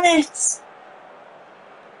Sheringham is on it.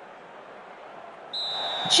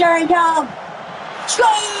 Sheringham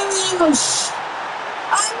scores.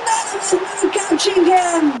 And there's no catching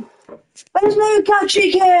him. There's no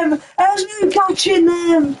catching him. There's no catching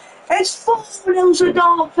them. It's 4-0 to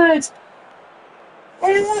Dartford.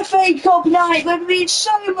 In an FA Cup night that means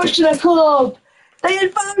so much to the club. They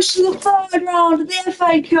advanced to the third round of the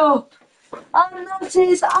FA Cup. And that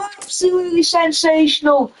is absolutely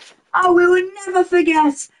sensational. And we will never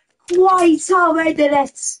forget quite how they did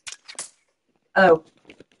it. Oh,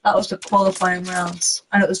 that was the qualifying rounds.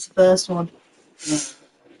 And it was the first one.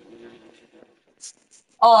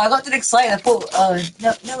 Oh, I got excited. I thought, oh,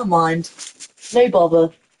 no, never mind. No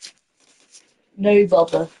bother. No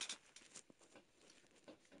bother.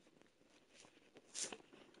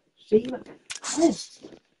 See?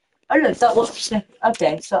 Oh, look, that was the second.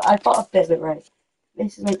 Okay, so I got a bit of it right.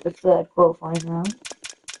 This is like the third qualifying round.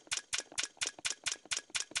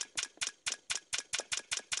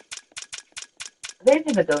 I don't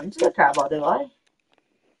think I go into the Carabao, do I?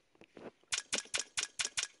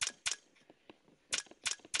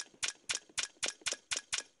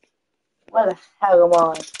 Where the hell am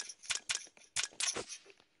I?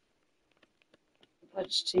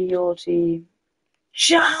 What's to your team?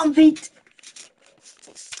 Jamvit!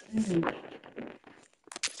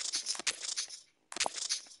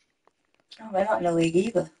 Oh, they're not in the league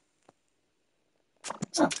either.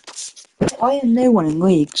 Oh. Why are no one in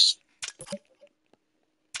leagues?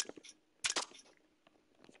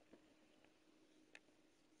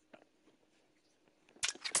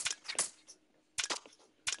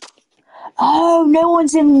 Oh, no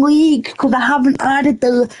one's in league because I haven't added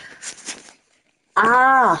the...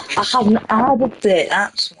 I haven't added it,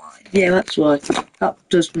 that's why. Yeah, that's why. That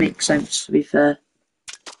does make sense, to be fair.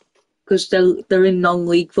 Because they're in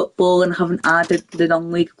non-league football and haven't added the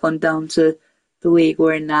non-league one down to the league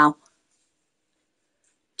we're in now.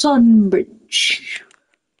 Tonbridge,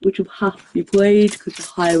 which will have to be played because the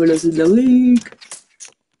higher than us in the league.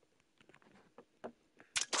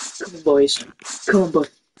 Come on, boys. Come on, boys.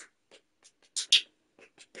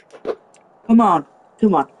 Come on.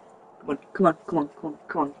 Come on. Come on, come on, come on, come on,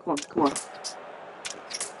 come on, come on, come on.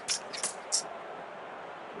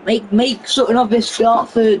 Make something of this,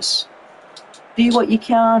 Dartfords. Do what you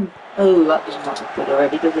can. Oh, that doesn't look good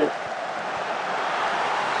already, does it?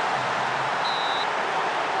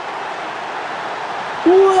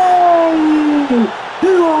 Whoa!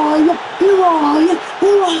 Who are you? Who are you?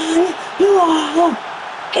 Who are you? Who are you?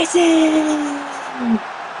 Get in!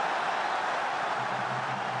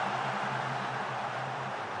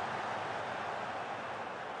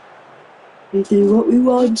 We do what we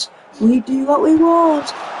want. We do what we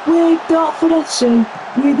want. We're Dartford FC.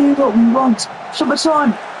 We do what we want.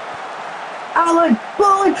 Summertime. Allen,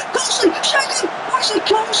 Bowen, Coulson, Sheringham. Actually,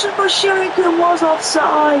 Coulson, but Sheringham was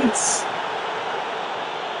offside.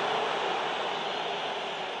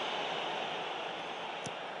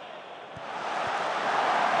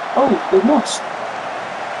 Oh, we lost.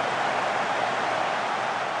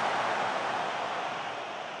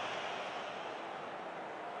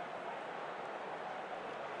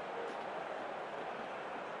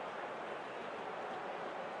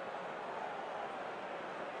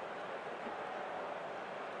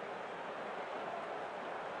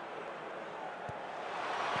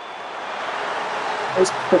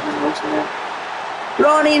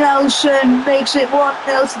 Ronnie Nelson makes it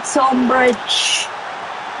 1-0 to Tonbridge.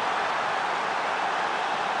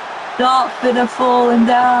 Dartford are falling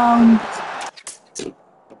down.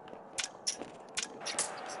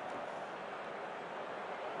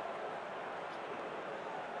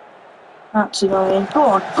 That's annoying. Go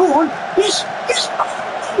on, go on. Yes, yes.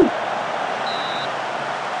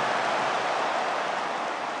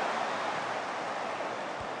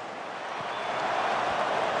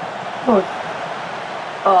 Good.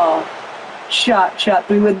 Oh, chat,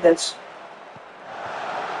 we win this.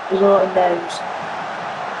 There's a lot of names.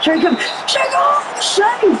 Sheringham, oh,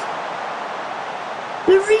 save!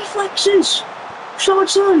 The reflexes!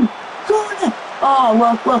 Shorten! Corner! Oh,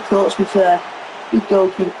 well caught, to be fair. Good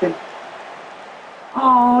goalkeeping.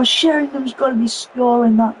 Oh, Sheringham's got to be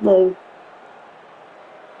scoring that low.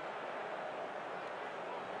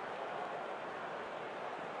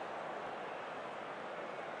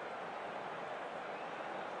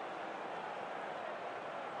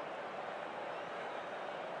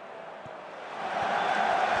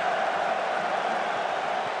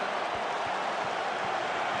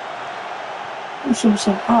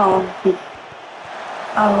 Something. Oh, good.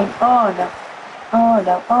 Oh no. Oh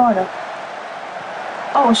no. Oh no.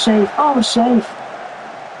 Oh, save. Oh, save.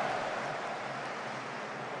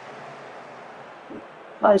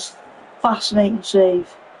 That is fascinating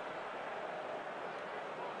save.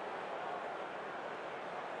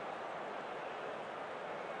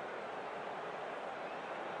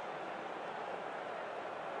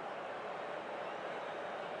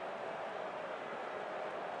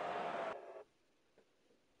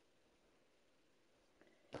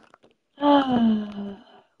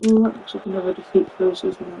 Well, that looks like another defeat for us,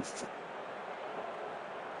 isn't it?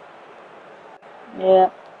 Yeah.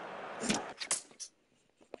 I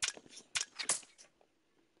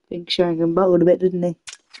think Sheringham battled a bit, didn't he?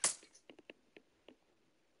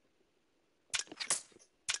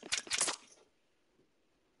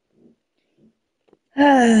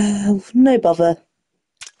 No bother.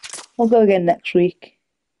 I'll go again next week.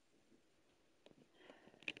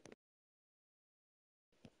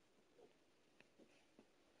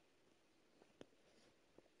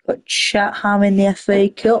 Got Chatham in the FA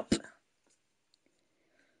Cup.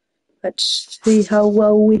 Let's see how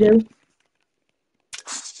well we do.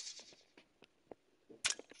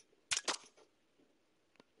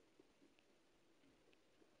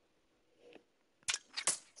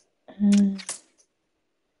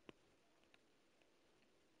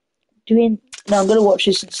 No, I'm going to watch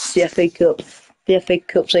this since the FA Cup. The FA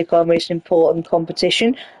Cup's like our most important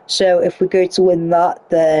competition. So if we go to win that,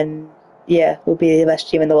 then yeah, we'll be the best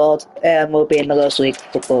team in the world, and we'll be in the lowest league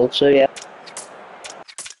football. So yeah.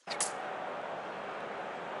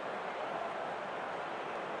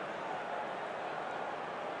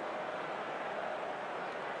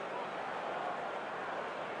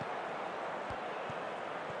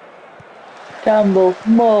 Campbell,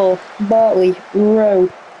 Moore, Bartley, Rowe,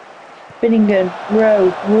 Binningham,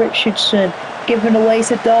 Rowe, Richardson, given away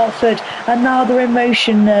to Dartford, and now they're in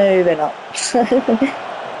motion. No, they're not.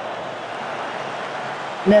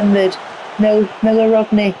 Nemvid, Miller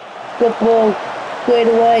Rodney, good ball, cleared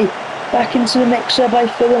away, back into the mixer by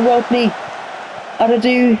Phil and Rodney.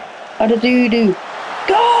 Adadoo,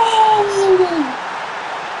 goal!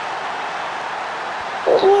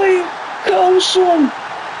 Oh, Coulson!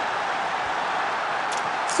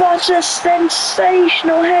 That's a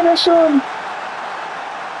sensational header, son!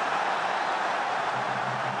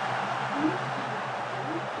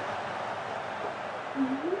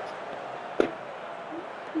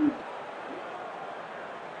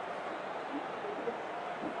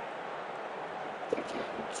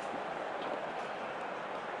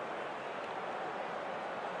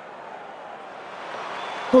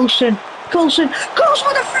 Coulson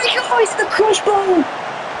with a free kick to the crossbar!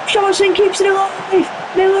 Johnson keeps it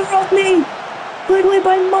alive! Miller Rodney! Played away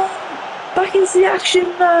by Moore! Back into the action!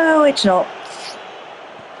 No, it's not.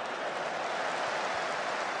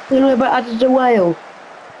 Little bit added the whale.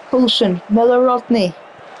 Coulson, Miller Rodney.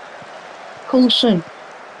 Coulson.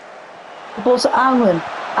 The ball to Allen.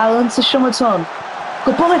 Allen to Shummerton.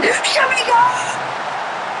 Good ball in. Sheringham!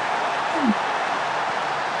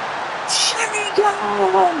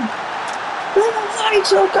 Sheringham! Little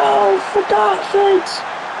vital goal for Dartford.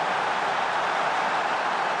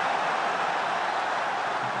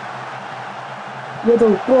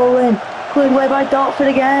 Little ball in. Cleared away by Dartford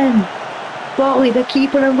again. Bartley, the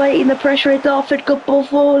keeper, inviting the pressure at Dartford. Good ball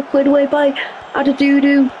forward. Cleared away by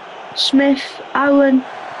Adadudu. Smith. Allen.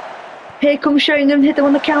 Here comes Sheringham. Hit them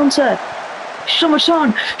on the counter.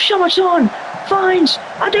 Shummerton. Shummerton. Finds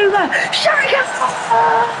Aduba. Sheringham!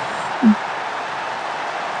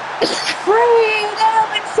 It's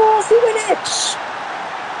 3-0 in 40 minutes.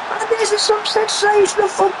 And this is some sensational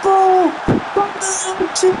football from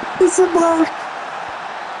the Ethan Black.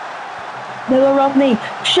 Miller Rodney,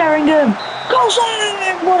 Sheringham,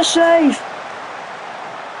 Coulson! What a save!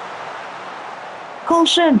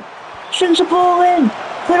 Coulson swings the ball in,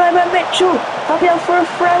 played away by Mitchell, Fabian for a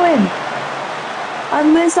throw in.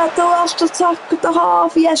 And is that the last attack of the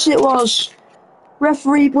half? Yes, it was.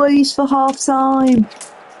 Referee blows for half time.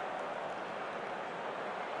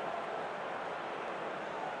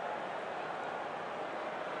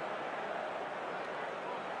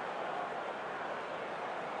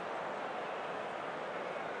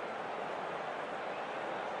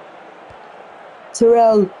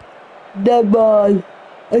 Terrell, dead ball,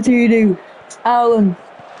 Adudu, Allen,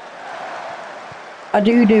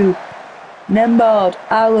 Adudu, Nembard,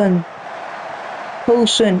 Allen,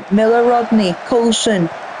 Coulson, Miller Rodney, Coulson,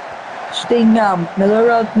 Stingham, Miller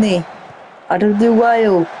Rodney, Adudu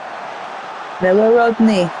Whale, Miller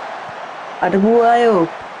Rodney, Adudu Whale,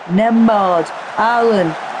 Nembard,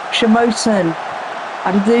 Allen, Shamotan,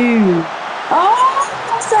 Adudu. Oh,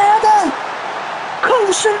 that's the header!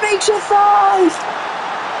 Coulson makes it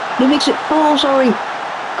 5! He makes it 4, sorry.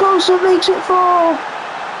 Coulson makes it 4!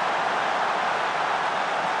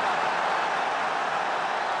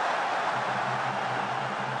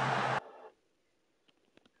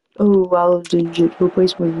 Oh, Allen's injured.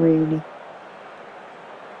 Replacement Rooney.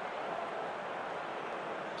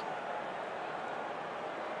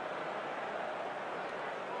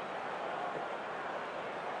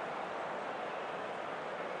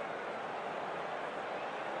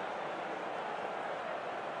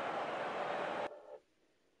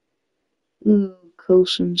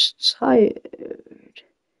 Coulson's tired.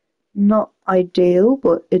 Not ideal,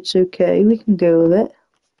 but it's okay. We can go with it.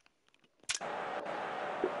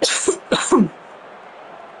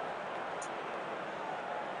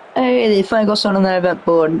 Hey, they finally got someone on their event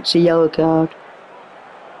board. It's a yellow card.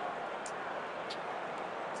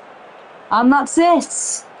 And that's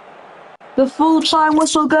it. The full-time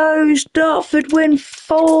whistle goes. Dartford win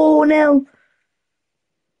 4-0.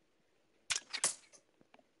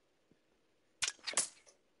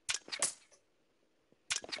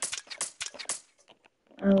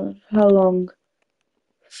 How long?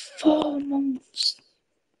 4 months.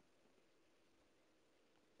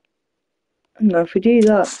 No, if we do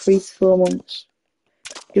that, 3 to 4 months.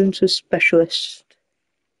 Going to a specialist.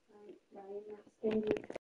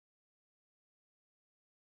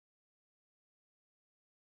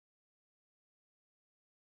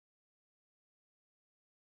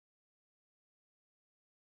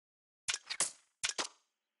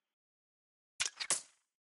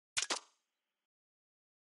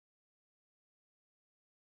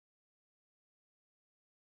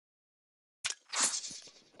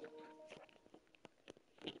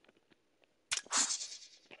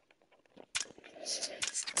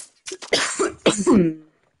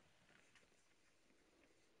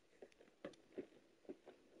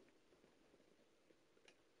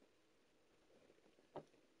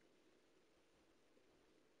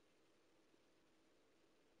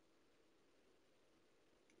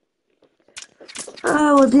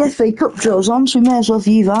 Well, the FA Cup draw's on, so we may as well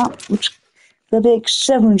view that. Which there'll be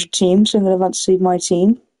 700 teams, so I'm going to fancy my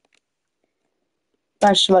team.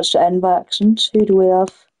 That's about to end by accident. Who do we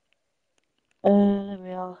have? There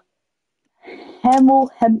we are.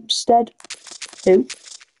 Hempstead. Who?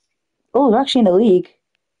 Oh, they're actually in a league.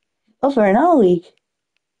 Oh, they're in our league.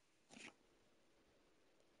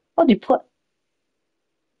 Oh,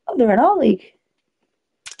 Oh, they're in our league.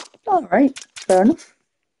 Alright, fair enough.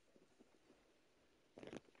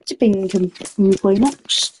 Tipping can we play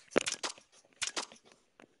next?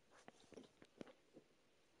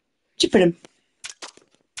 Tipping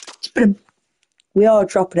him. We are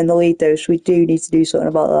dropping in the lead though, so we do need to do something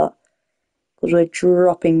about that. Because we're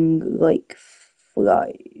dropping like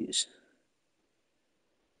flies.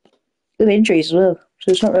 We have injuries as well,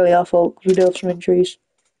 so it's not really our fault because we do have some injuries.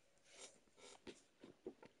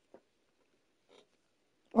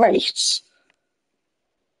 Right.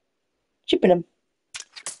 Chippenham.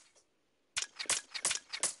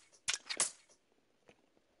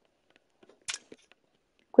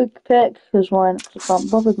 Quick pick, because why not? 'Cause I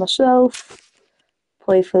can't bother myself.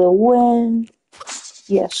 Play for the win.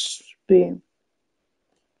 Yes, boom.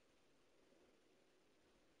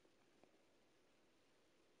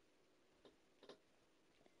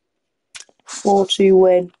 4-2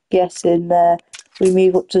 win. Get in there. We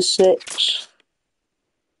move up to 6.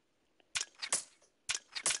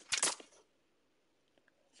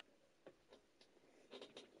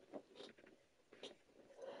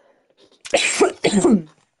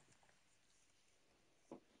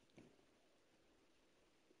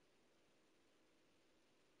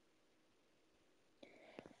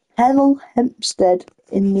 Hemel Hempstead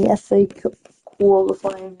in the FA Cup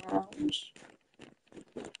qualifying rounds.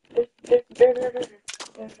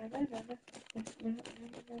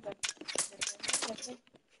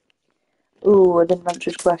 Oh, I didn't answer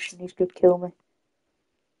his question. He's going to kill me.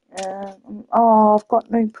 Oh, I've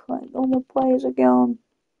got no play. All my players are gone.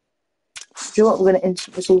 Do you know what? We're going to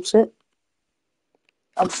instant result it.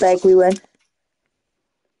 I beg we win.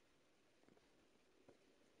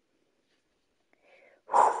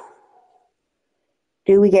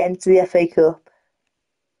 Do we get into the FA Cup?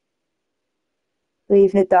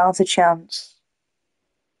 Leaving it down to chance.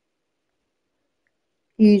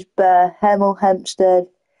 Hughes, Bear, Hemel Hempstead.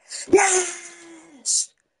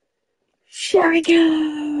 Yes!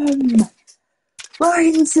 Sheringham! We're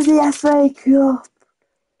into the FA Cup.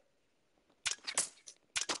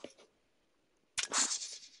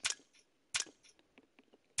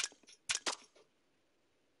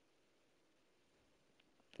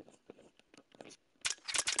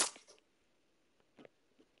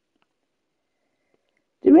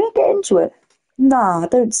 Did we not get into it? Nah,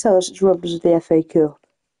 don't tell us it's robbed us of the FA Cup.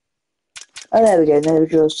 Oh, there we go. No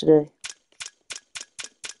draws today.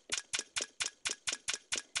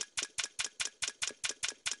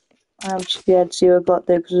 I'm scared to see what I got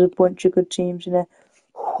there because there's a bunch of good teams in there.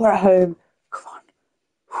 We're at home. Come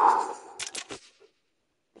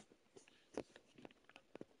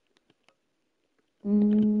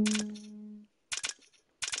on.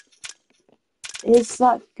 Is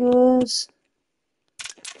that good?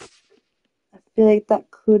 I feel like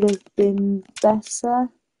that could have been better.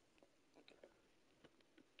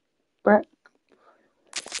 Brett.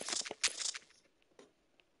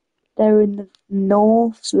 They're in the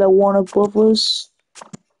north, so they're one above us.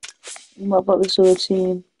 What about this other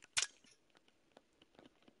team?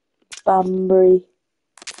 Banbury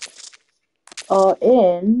are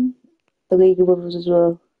in the league above us as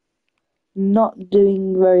well. Not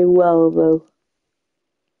doing very well though.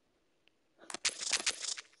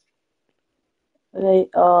 They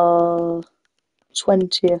are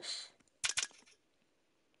 20th.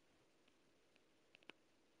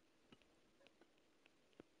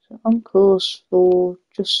 So I'm close for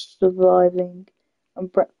just surviving.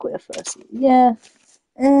 And Brett quit first. Yeah,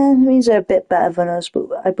 it means they're a bit better than us, but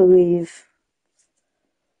I believe.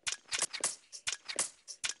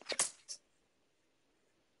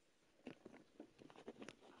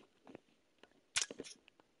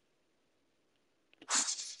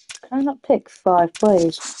 Can I not pick 5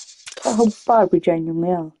 players? How bad we genuinely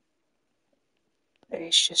are.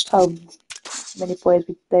 It's just how many players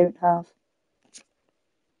we don't have.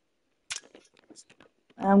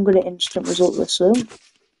 I'm going to instant result this though.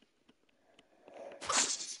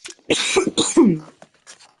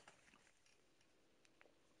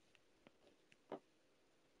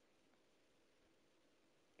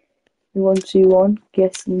 We 1-2-1,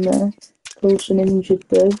 getting there. Coulson injured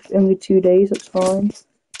though, only 2 days, that's fine.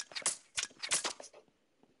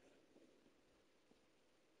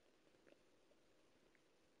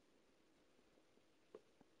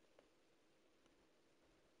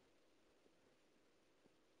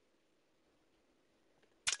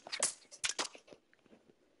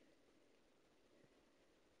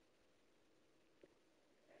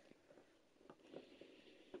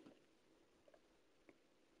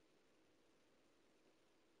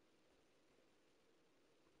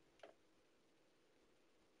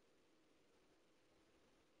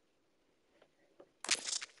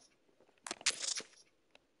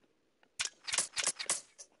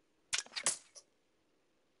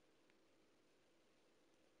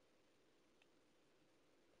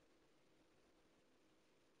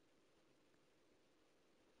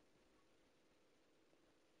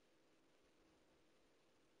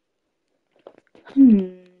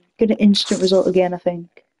 Gonna instant result again, I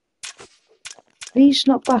think. He's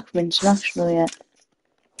not back from international yet.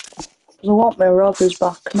 Because I want my Robbers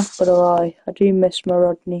back, not gonna lie. I do miss my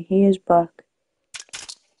Rodney. He is back.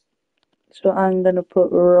 So I'm gonna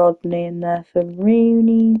put Rodney in there for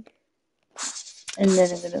Rooney. And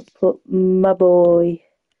then I'm gonna put my boy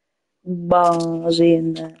Barzy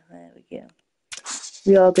in there. There we go.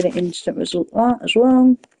 We are gonna instant result that as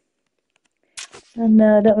well. And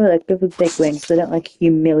I don't really like a big win because I don't like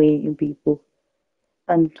humiliating people.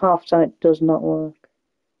 And half time it does not work.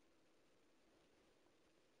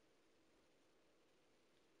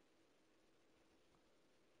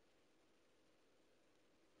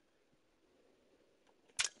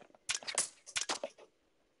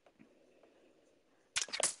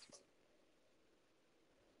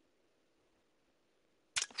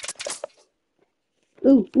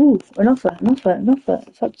 Ooh, an offer. If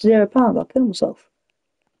that's £0, I'll kill myself.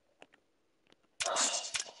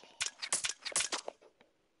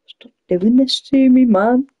 Stop doing this to me,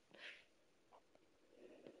 man.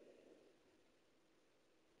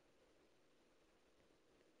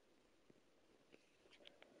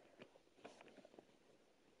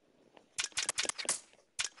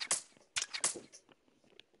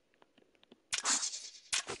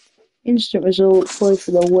 Instant result, play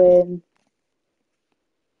for the win.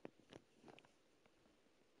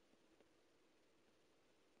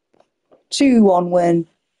 Two-one win.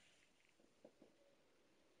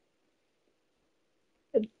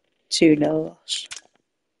 2-0 loss.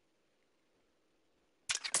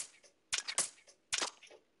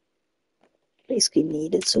 Basically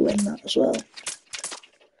needed to win that as well.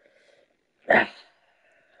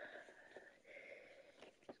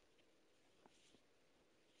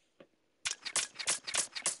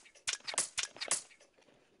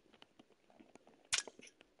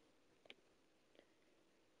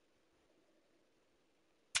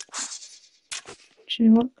 Do you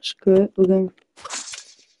know what? Screw it, we're going.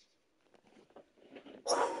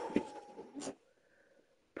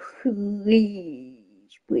 Please.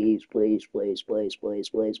 We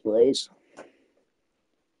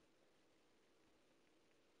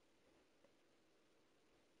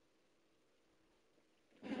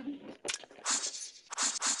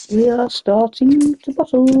are starting to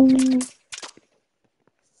bottle.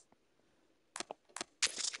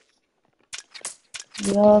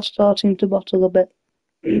 We are starting to bottle a bit.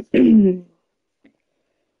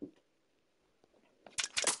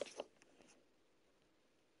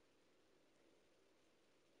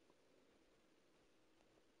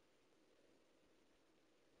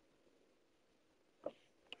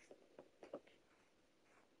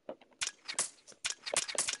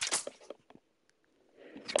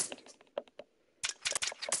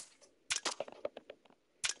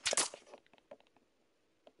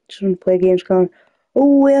 Just want to play games going,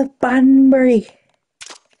 oh, we have Banbury.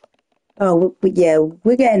 Oh, yeah,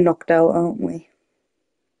 we're getting knocked out, aren't we?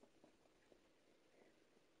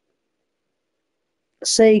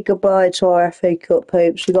 Say goodbye to our FA Cup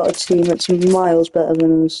hopes. We got a team that's miles better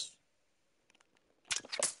than us.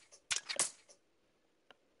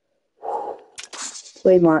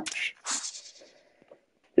 Play match.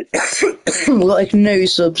 Like no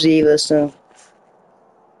subs either, so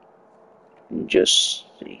just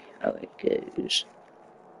see how it goes.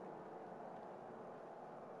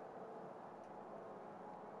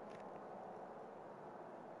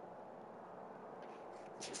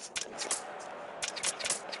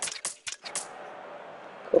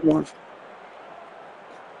 Come on.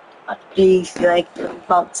 I do feel like I'm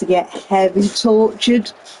about to get heavy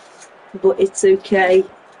tortured, but it's okay.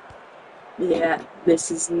 Yeah, this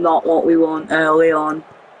is not what we want early on.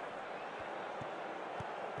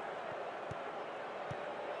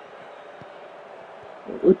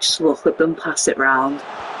 We'll just look at them pass it round.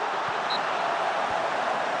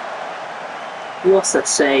 What a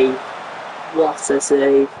save. What a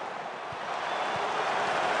save.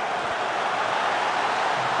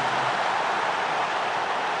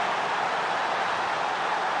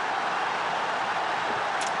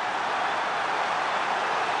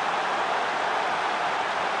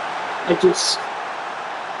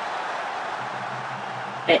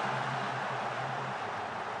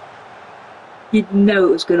 You'd know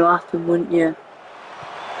it was going to happen, wouldn't you?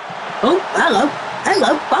 Oh, hello,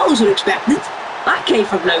 that was unexpected. That came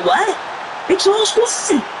from nowhere. It's all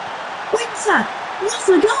squatty. Winter, what's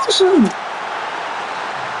the goal,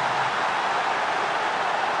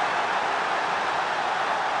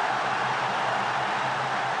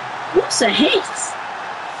 What's a hit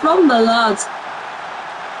from the lad?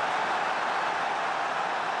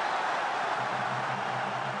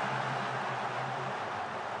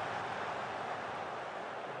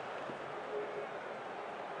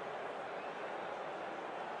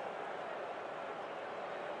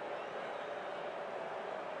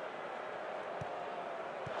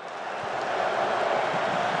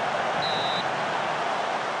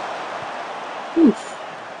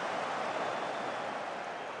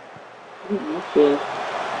 Okay.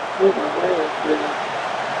 Wait, no, where is it?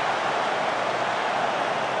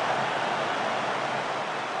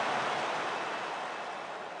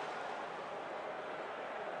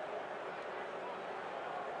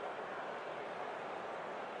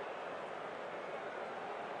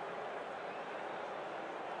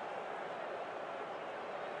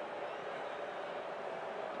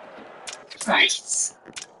 Right.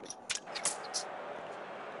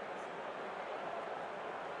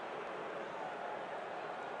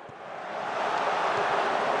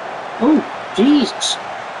 Oh, Jesus.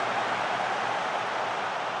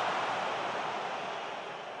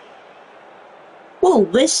 Well,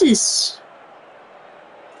 this is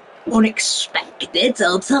unexpected,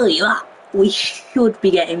 I'll tell you that. We should be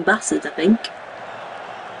getting battered, I think.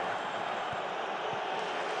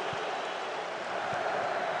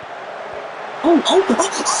 Oh, oh, oh,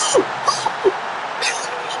 oh!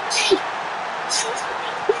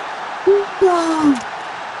 No,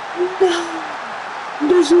 no,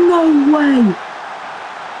 there's no way.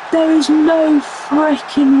 There is no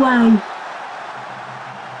freaking way.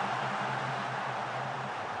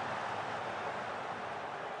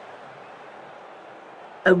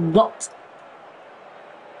 What?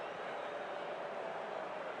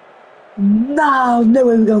 No way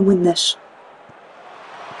we're going to win this.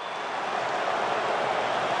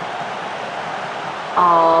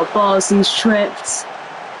 Oh, Barsley's tripped.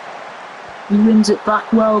 He wins it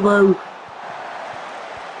back well, though.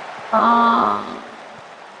 Ah,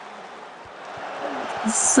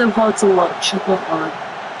 it's so hard to watch, I can't lie.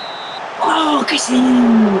 Oh, get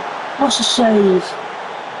in! What's a save?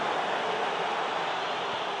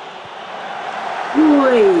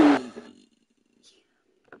 Wait.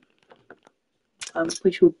 I'm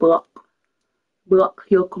pretty sure block. Block,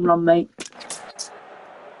 you're coming on, mate.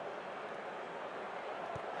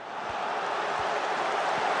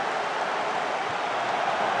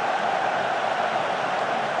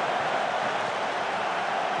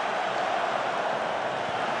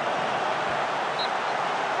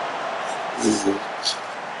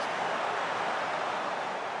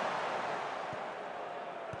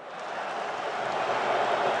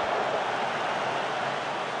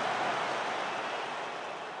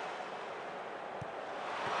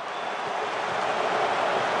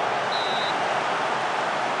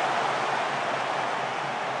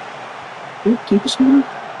 Ooh, keep us moving.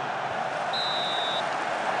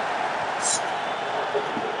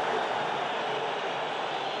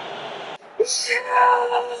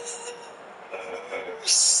 Yes!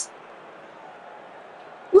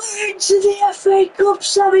 We're into the FA Cup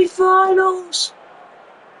semi-finals!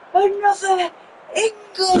 Another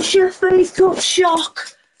English FA Cup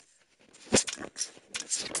shock!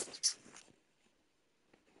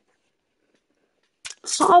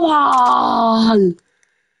 Come on!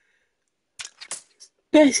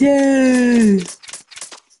 Get in!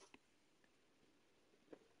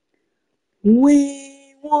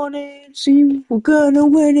 We want it, see, we're gonna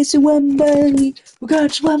win it to Wembley. We're going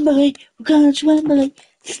to Wembley. We're going to Wembley.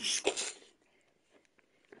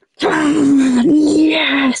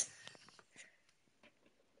 Yes!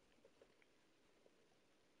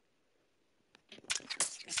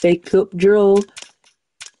 FA Cup draw.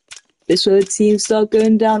 This where the teams start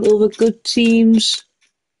going down to other good teams.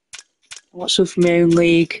 What's up from my own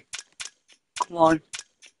league? Come on.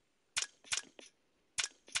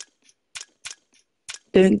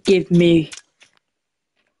 Don't give me.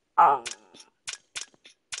 Ah.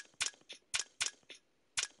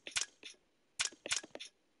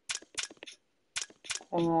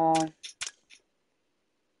 Come on.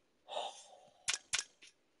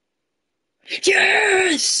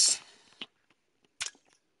 Yes!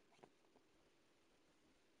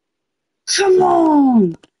 Come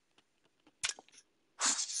on!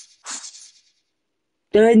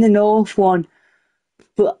 They're in the north one,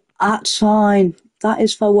 but that's fine. That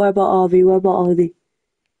is fine. What about Harvey? What about Harvey?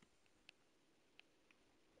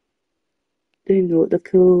 Don't know what they're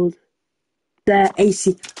called. They're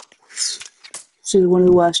AC. So they're one of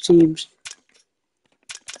the worst teams.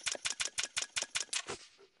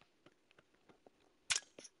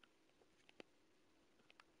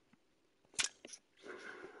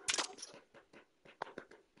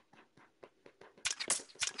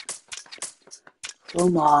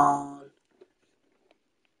 Come on.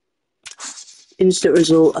 Instant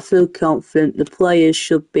result. I feel confident. The players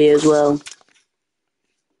should be as well.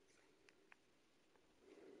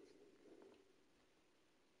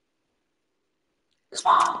 Come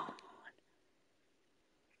on.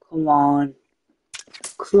 Come on.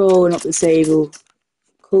 Crawling up the table.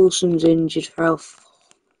 Coulson's injured for health.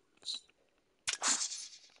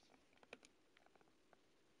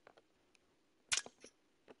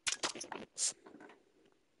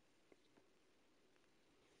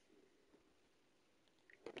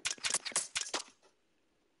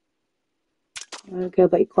 Okay,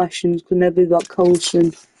 about your questions, because maybe about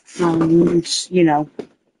Coulson, and, you know,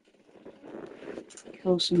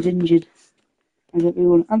 Coulson's injured. I don't really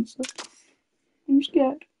want to answer. I'm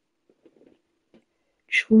scared.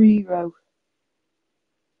 Trio.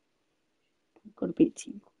 We've got to be a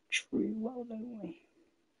team called Trio, don't we?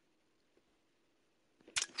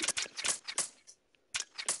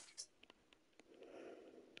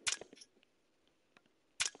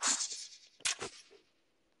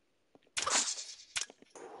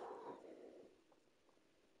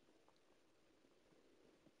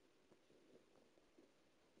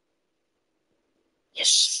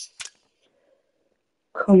 Yes!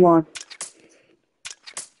 Come on.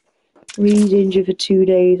 Reed injured for 2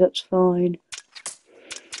 days, that's fine.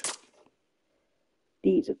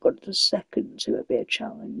 These have got the second, so it'll be a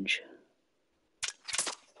challenge.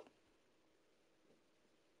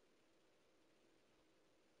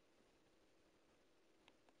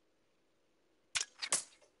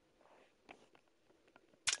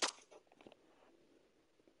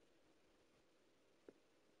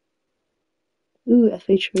 Ooh,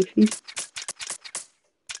 FA trophy.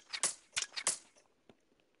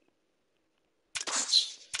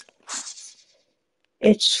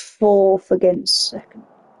 It's fourth against second.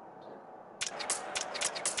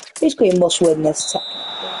 Basically, you must win this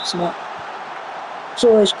technically, isn't it? It's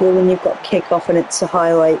always good when you've got kick-off and it's a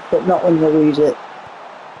highlight, but not when you lose it.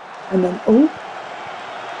 And then,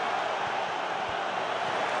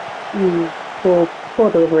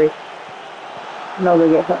 poor delivery. Now they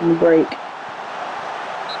get hit on the break.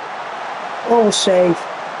 Oh, save.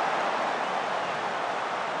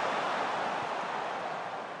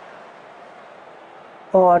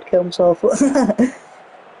 Oh, I'd kill himself.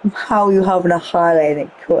 How are you having a highlight and it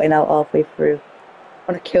cutting out halfway through?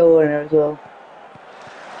 On a kill winner as well.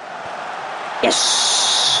 Yes!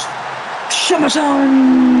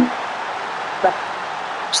 Summertime!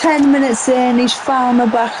 10 minutes in, he's found the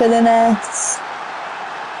back of the net.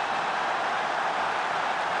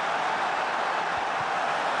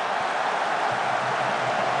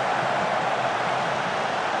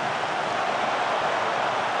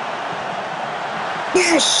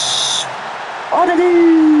 Yes! Oddity!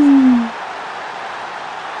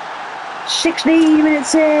 16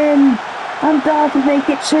 minutes in, and Dartford make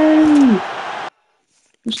it 2.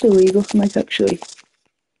 What's the lead looking like actually?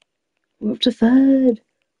 We're up to third.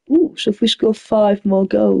 Ooh, so if we score 5 more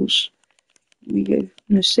goals, we go,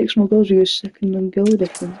 6 more goals, we go second on goal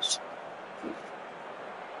difference.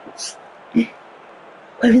 Play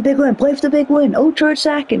for the big win, play for the big win. Ultra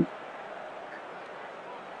attacking.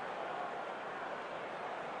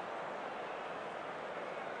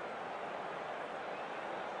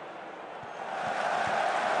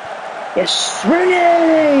 Yes,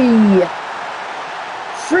 Rooney!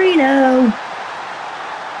 3-0.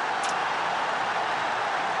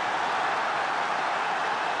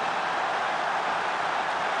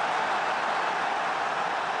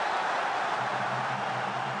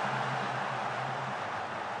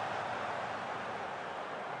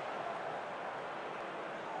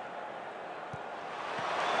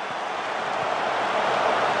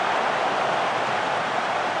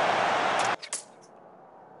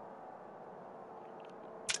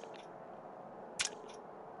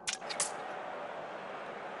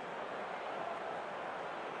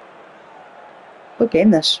 What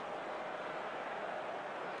game this?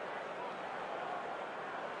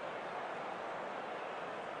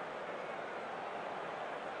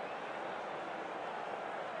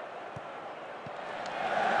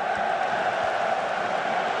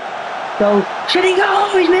 Go. Should he go?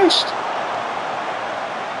 Oh, he's missed.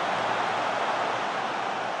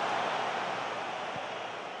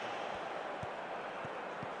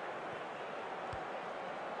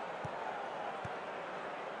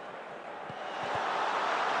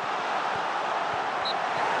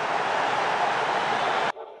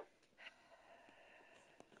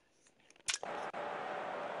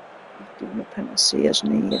 Given a penalty,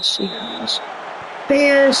 hasn't he? Yes, he has.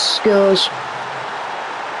 Pierce scores.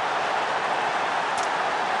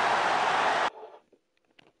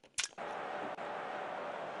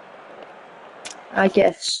 I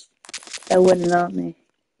guess they're winning, aren't they?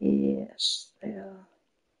 Yes, they are.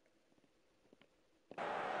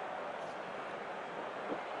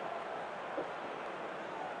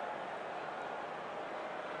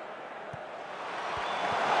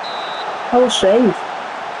 Oh, save.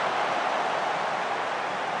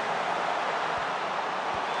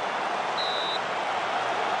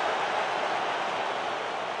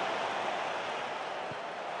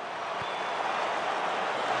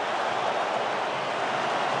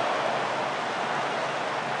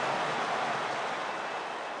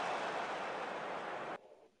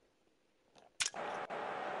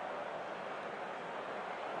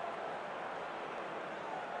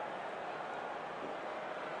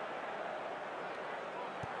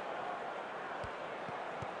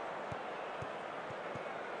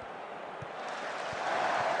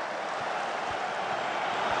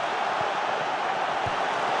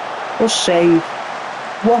 What a save.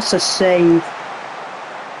 What a save.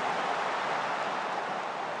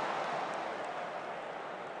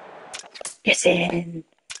 Get in.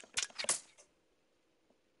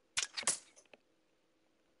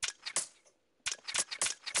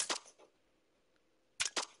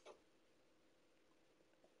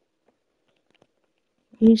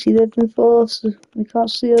 Easy, they've been forced. They can't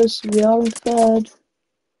see us. We are in third.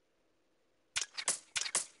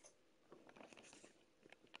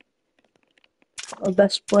 Our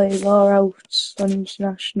best players are out on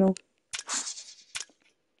international.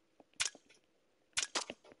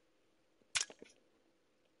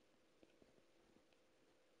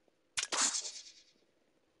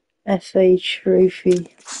 FA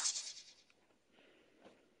Trophy.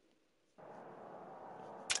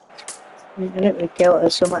 I don't really care what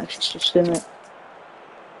there's so much, it's just in it.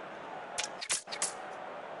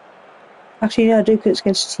 Actually, yeah, I do because it's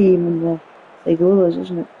against a team and they go us,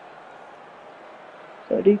 isn't it?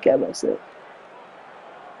 So I do care about it.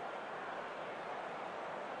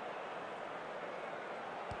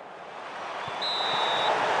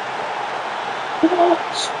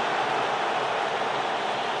 What?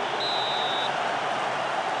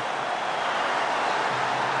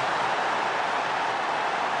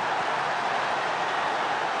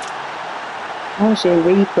 I want to see a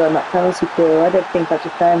replay on that penalty call. I don't think that's a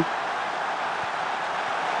pen.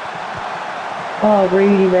 Oh,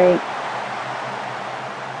 Rudy, mate.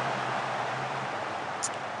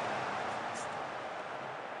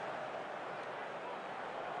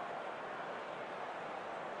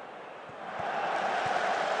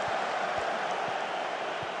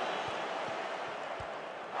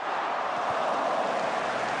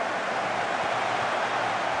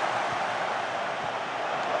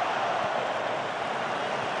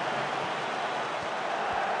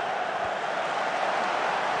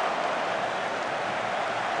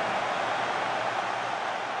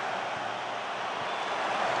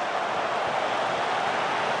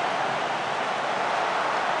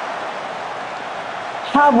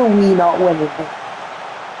 How are we not winning it?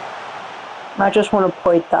 I just want to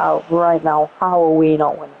point that out right now. How are we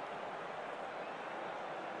not winning?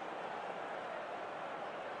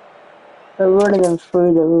 They're running them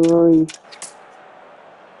through the roof.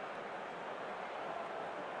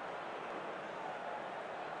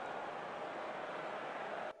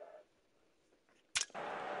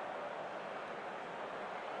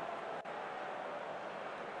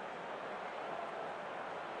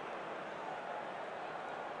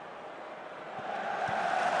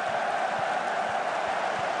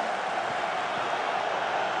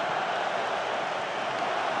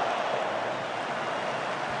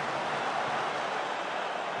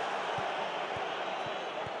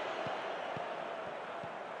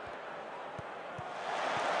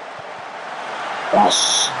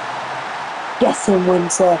 Yes! Get him,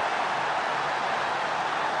 Winter.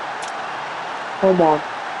 Come on.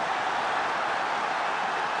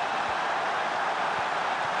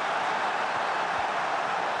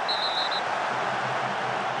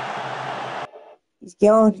 He's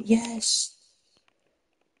gone. Yes!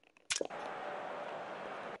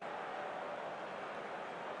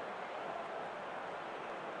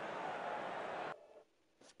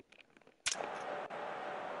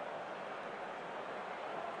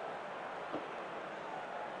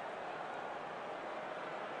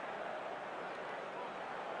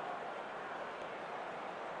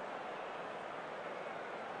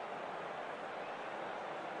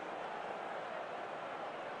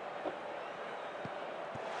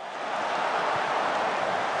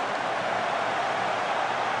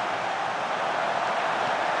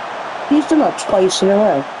 He's done that twice in a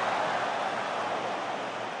row.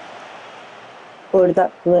 Or did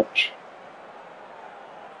that glitch?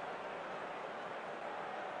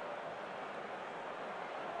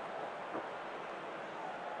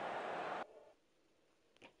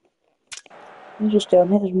 He's just down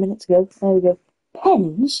here, there's a minute to go. There we go.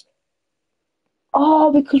 Pens?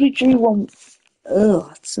 Oh, because we drew one. Ugh,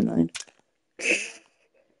 that's annoying.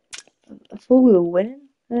 I thought we were winning.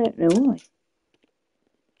 I don't know why.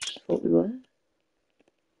 Just thought we were.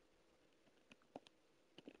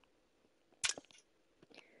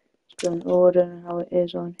 Let's go in order how it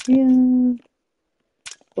is on here.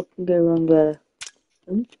 What can go wrong there?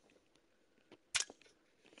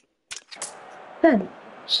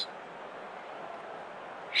 Pens.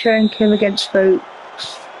 Sharon kill against folks.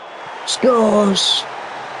 Scores!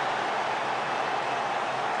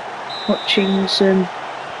 Hutchinson.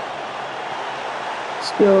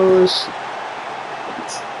 Scores.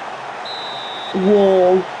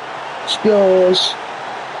 Wall. Scores.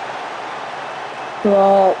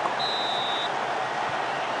 Clark.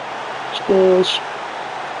 scores.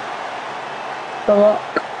 The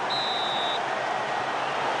lock.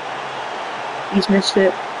 He's missed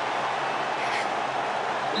it.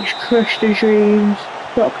 He's crushed his dreams.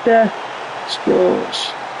 Proctor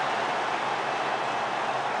scores.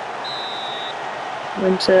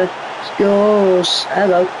 Winter scores.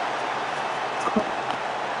 Hello.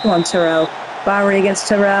 Come on, Terrell. Barry against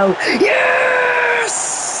Terrell.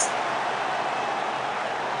 Yes!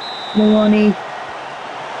 Maloney.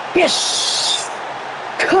 Yes!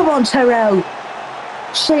 Come on, Terrell.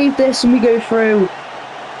 Save this and we go through.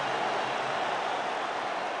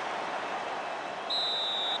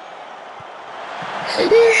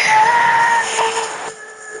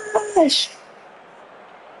 Yes!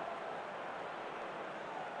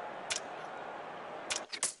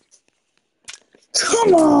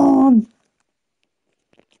 Come on!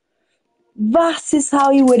 That is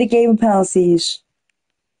how you win a game of penalties.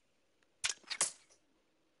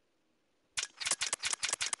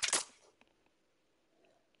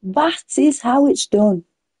 That is how it's done.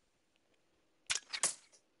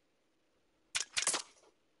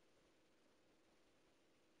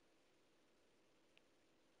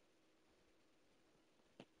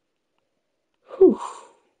 Whew.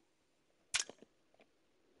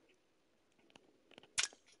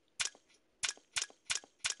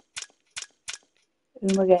 Who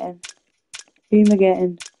am I getting? Who am I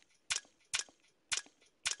getting?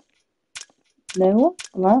 No one?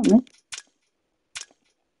 Allow me.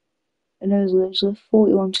 And there's literally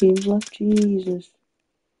 41 teams left. Jesus.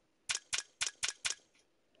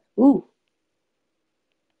 Ooh.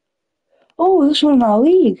 Oh, this one in our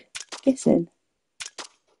league. Get in.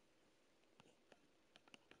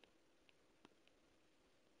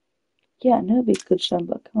 Yeah, I know it'd be a good sign,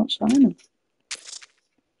 but I can't sign him.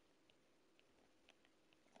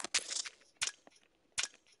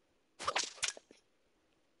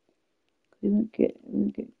 We won't get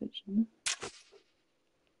good sign.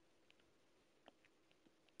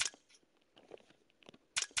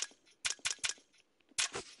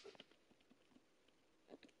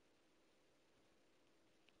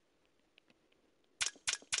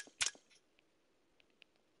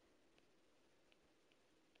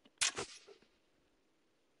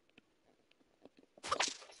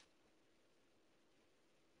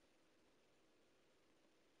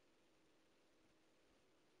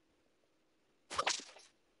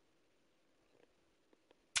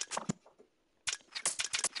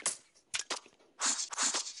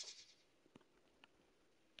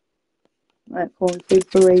 Right, call it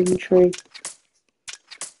big Brain Tree.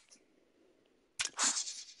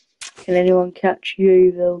 Can anyone catch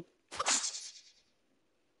Yeovil?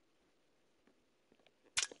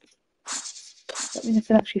 Does that mean I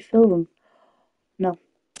can actually fill them? No.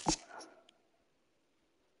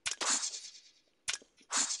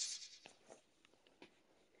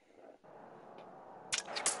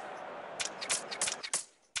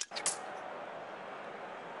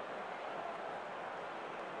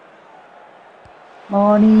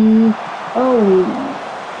 Money. Oh.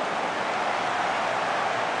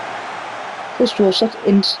 This was such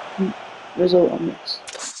instant result on this.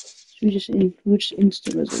 So we just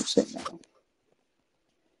instant results it now.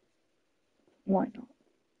 Why not?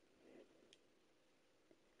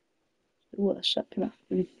 The worst that can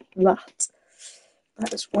happen.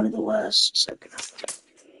 That is one of the worst that can happen.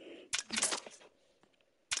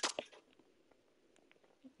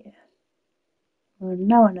 Yeah. Well,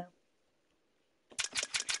 now I know.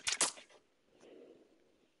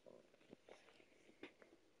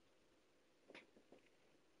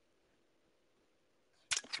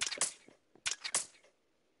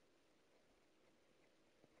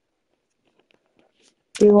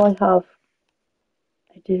 Do I have?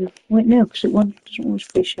 I do. Wait, no, because it doesn't want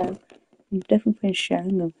to play Sharon. I'm definitely playing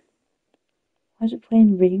Sharon. Why is it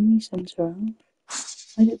playing Ring Centre Half?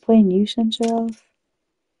 Why is it playing you Centre Half?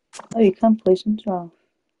 Oh, you can play Centre Half.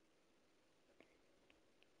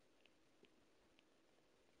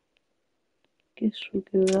 Guess we'll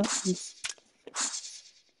go with that one.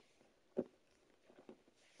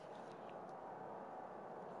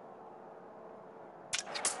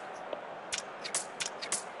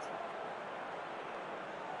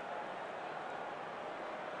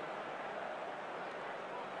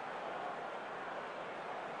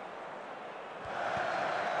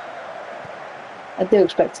 I do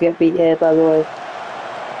expect to get beat here, by the way.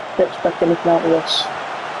 Don't expect anything out of this.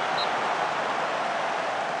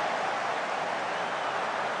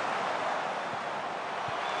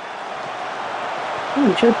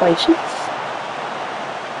 Oh, Joe Bison.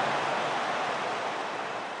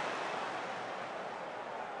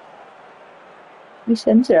 We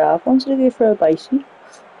centre half. Wanted to go for a Bison.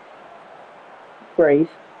 brave.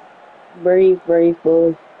 Brave, brave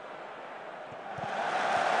boy.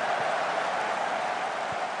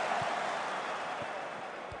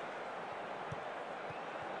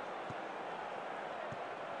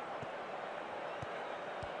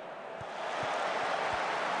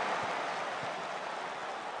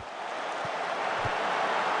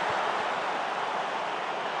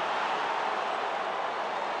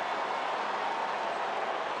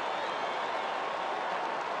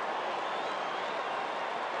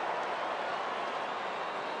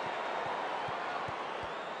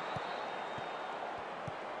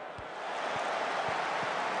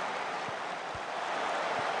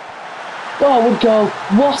 Oh, a goal.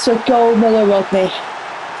 What a goal, Miller Rodney.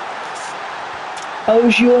 I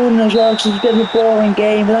was yawning as well because it was a bit of a boring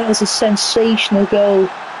game, but that was a sensational goal.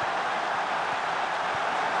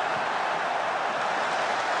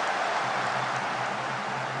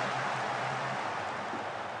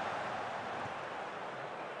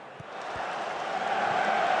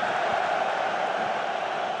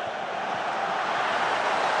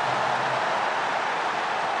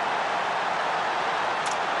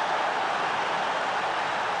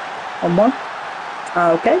 One more.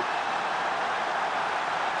 Okay.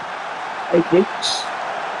 Okay.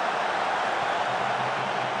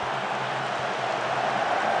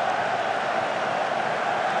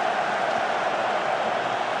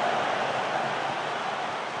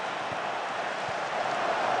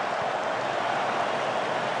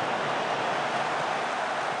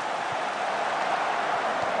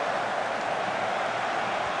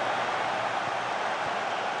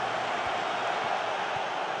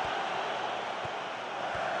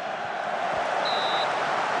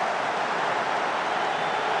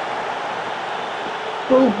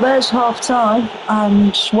 Well, there's half time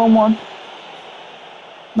and 1-1.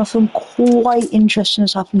 Nothing quite interesting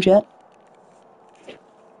has happened yet.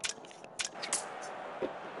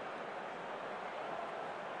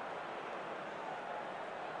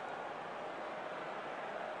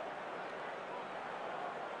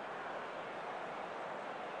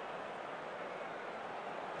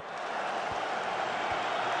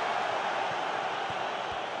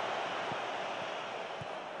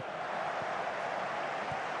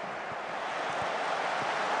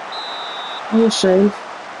 We'll save.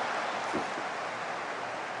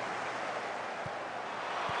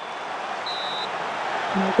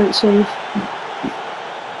 No, great save.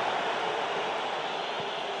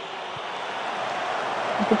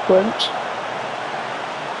 Good works.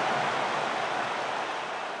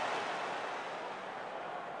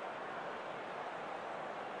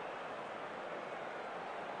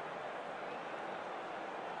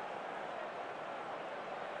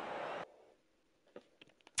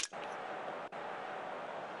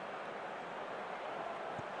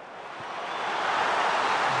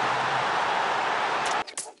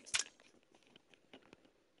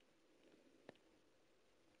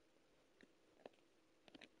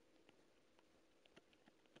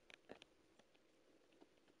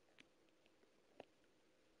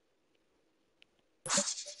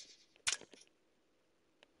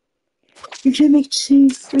 You're gonna make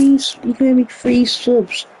you're gonna make 3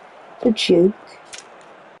 subs. The joke.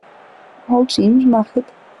 Whole team's knackered.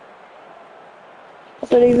 I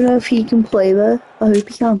don't even know if he can play there. I hope he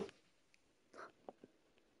can.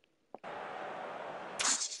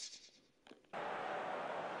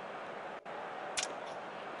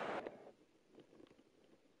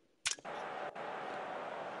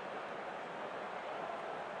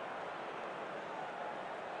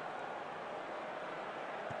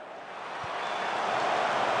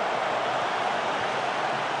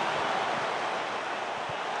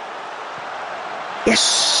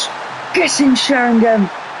 Yes! Get in, Sheringham!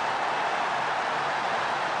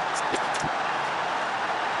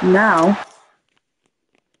 Now,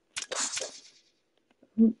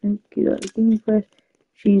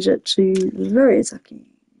 change it to very attacking.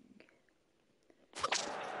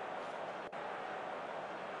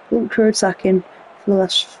 Ultra attacking for the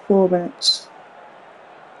last 4 minutes.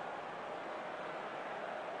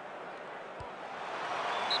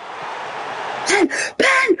 Ben!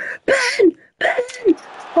 Ben! Ben!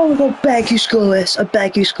 Oh my god, beg you score this. I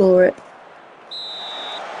beg you score it.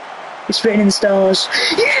 It's written in the stars.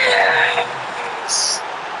 Yes!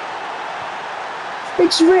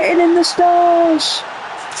 It's written in the stars!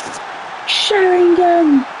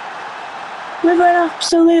 Sheringham! With an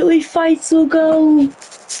absolutely vital goal!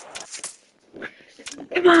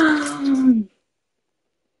 Come on!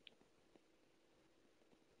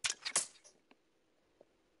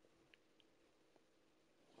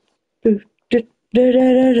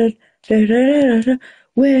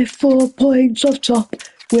 We're 4 points off top.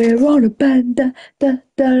 We're on a bender, da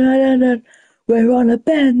da da da da. We're on a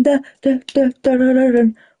bender, da da da da da da.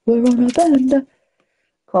 We're on a bender.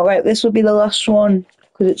 Alright, this will be the last one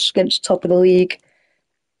because it's against top of the league.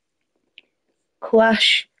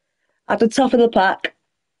 Clash at the top of the pack.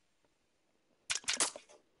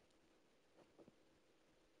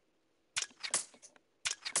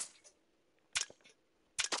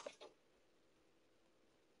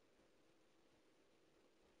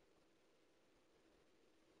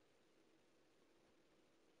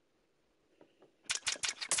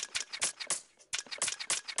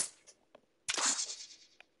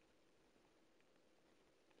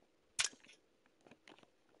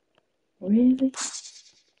 Really?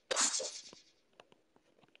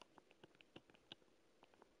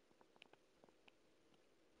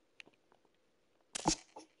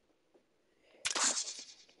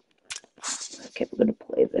 Okay, we're gonna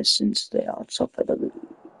play this since they are top of the league.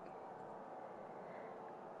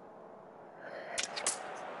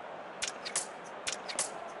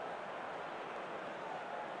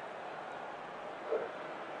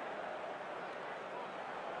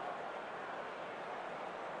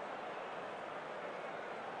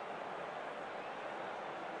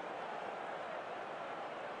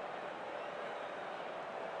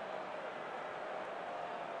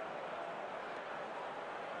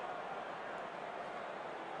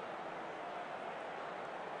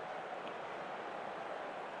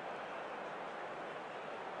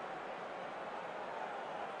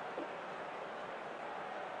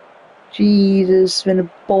 Jesus, it's been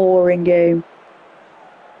a boring game.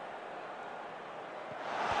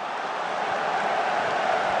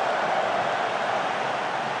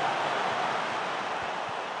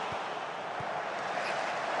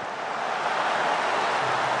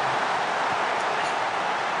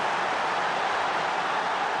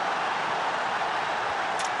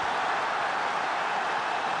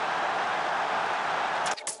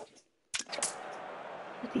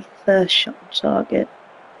 The first shot on target.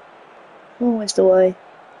 Always the way.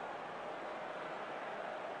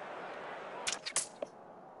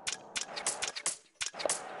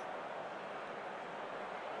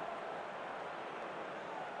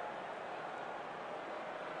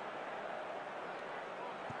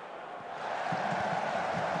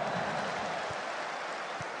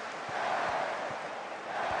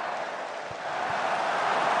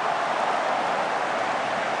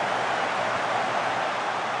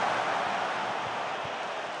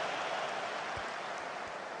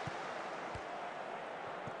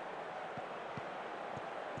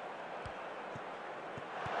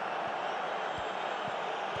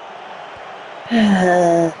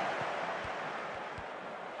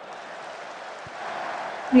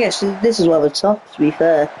 Yes, this is well the top, to be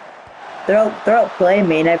fair. They're outplaying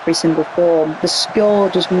me in every single form. The score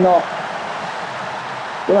does not...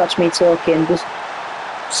 Well, that's me talking. Just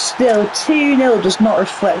still, 2-0 does not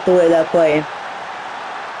reflect the way they're playing.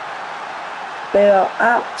 They are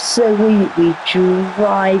absolutely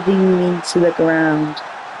driving me to the ground.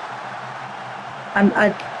 And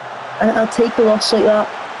I'll take a loss like that.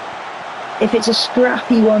 If it's a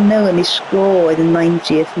scrappy 1-0 and they score in the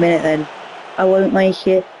 90th minute, then I won't like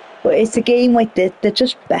it. But it's a game like this, they're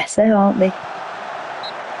just better, aren't they?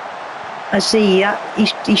 I see that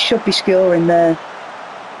he should be scoring there.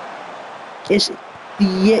 Is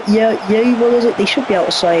what is it? They should be out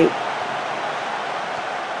of sight.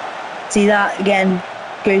 See that again?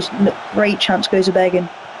 Goes great chance goes to begging.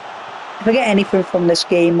 If I get anything from this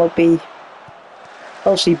game, I'll be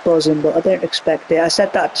obviously buzzing, but I don't expect it. I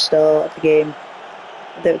said that at the start of the game.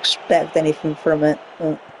 I don't expect anything from it.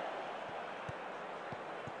 But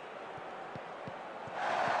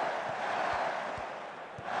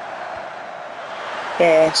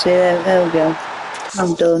yeah, so there we go.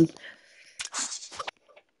 I'm done.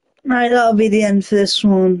 Right, that'll be the end for this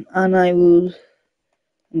one, and I will.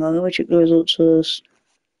 Hang on, let me check the results first.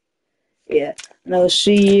 Yeah, and I will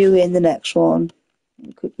see you in the next one.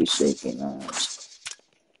 It could be sleeping.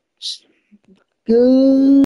 Good.